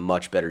UCLA is a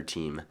much better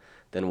team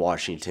than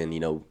Washington.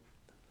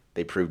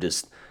 They proved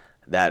us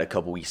that a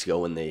couple weeks ago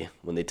when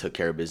they took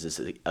care of business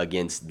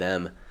against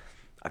them.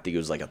 I think it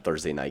was like a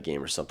Thursday night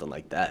game or something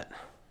like that,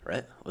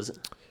 right? Was it?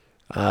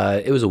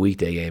 It was a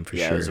weekday game for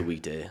sure. Yeah, it was a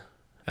weekday,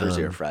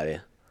 Thursday or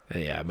Friday.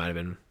 Yeah, it might have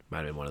been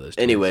one of those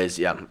two. Anyways,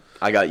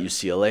 I got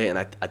UCLA, and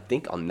I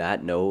think on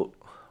that note,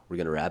 we're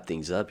gonna wrap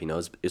things up.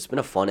 It's been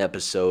a fun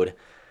episode.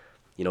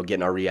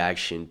 Getting our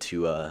reaction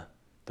to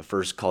the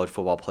first college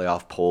football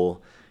playoff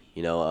poll.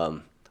 We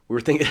were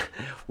thinking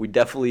we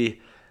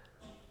definitely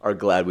are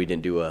glad we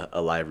didn't do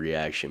a live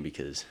reaction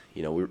because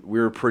we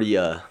were pretty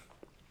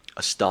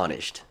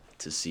astonished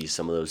to see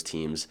some of those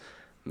teams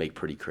make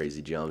pretty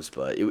crazy jumps,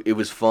 but it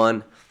was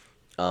fun.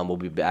 We'll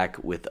be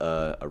back with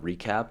a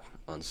recap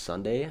on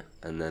Sunday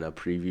and then a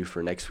preview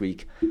for next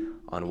week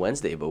on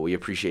Wednesday. But we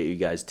appreciate you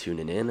guys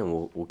tuning in,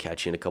 and we'll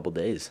catch you in a couple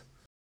days.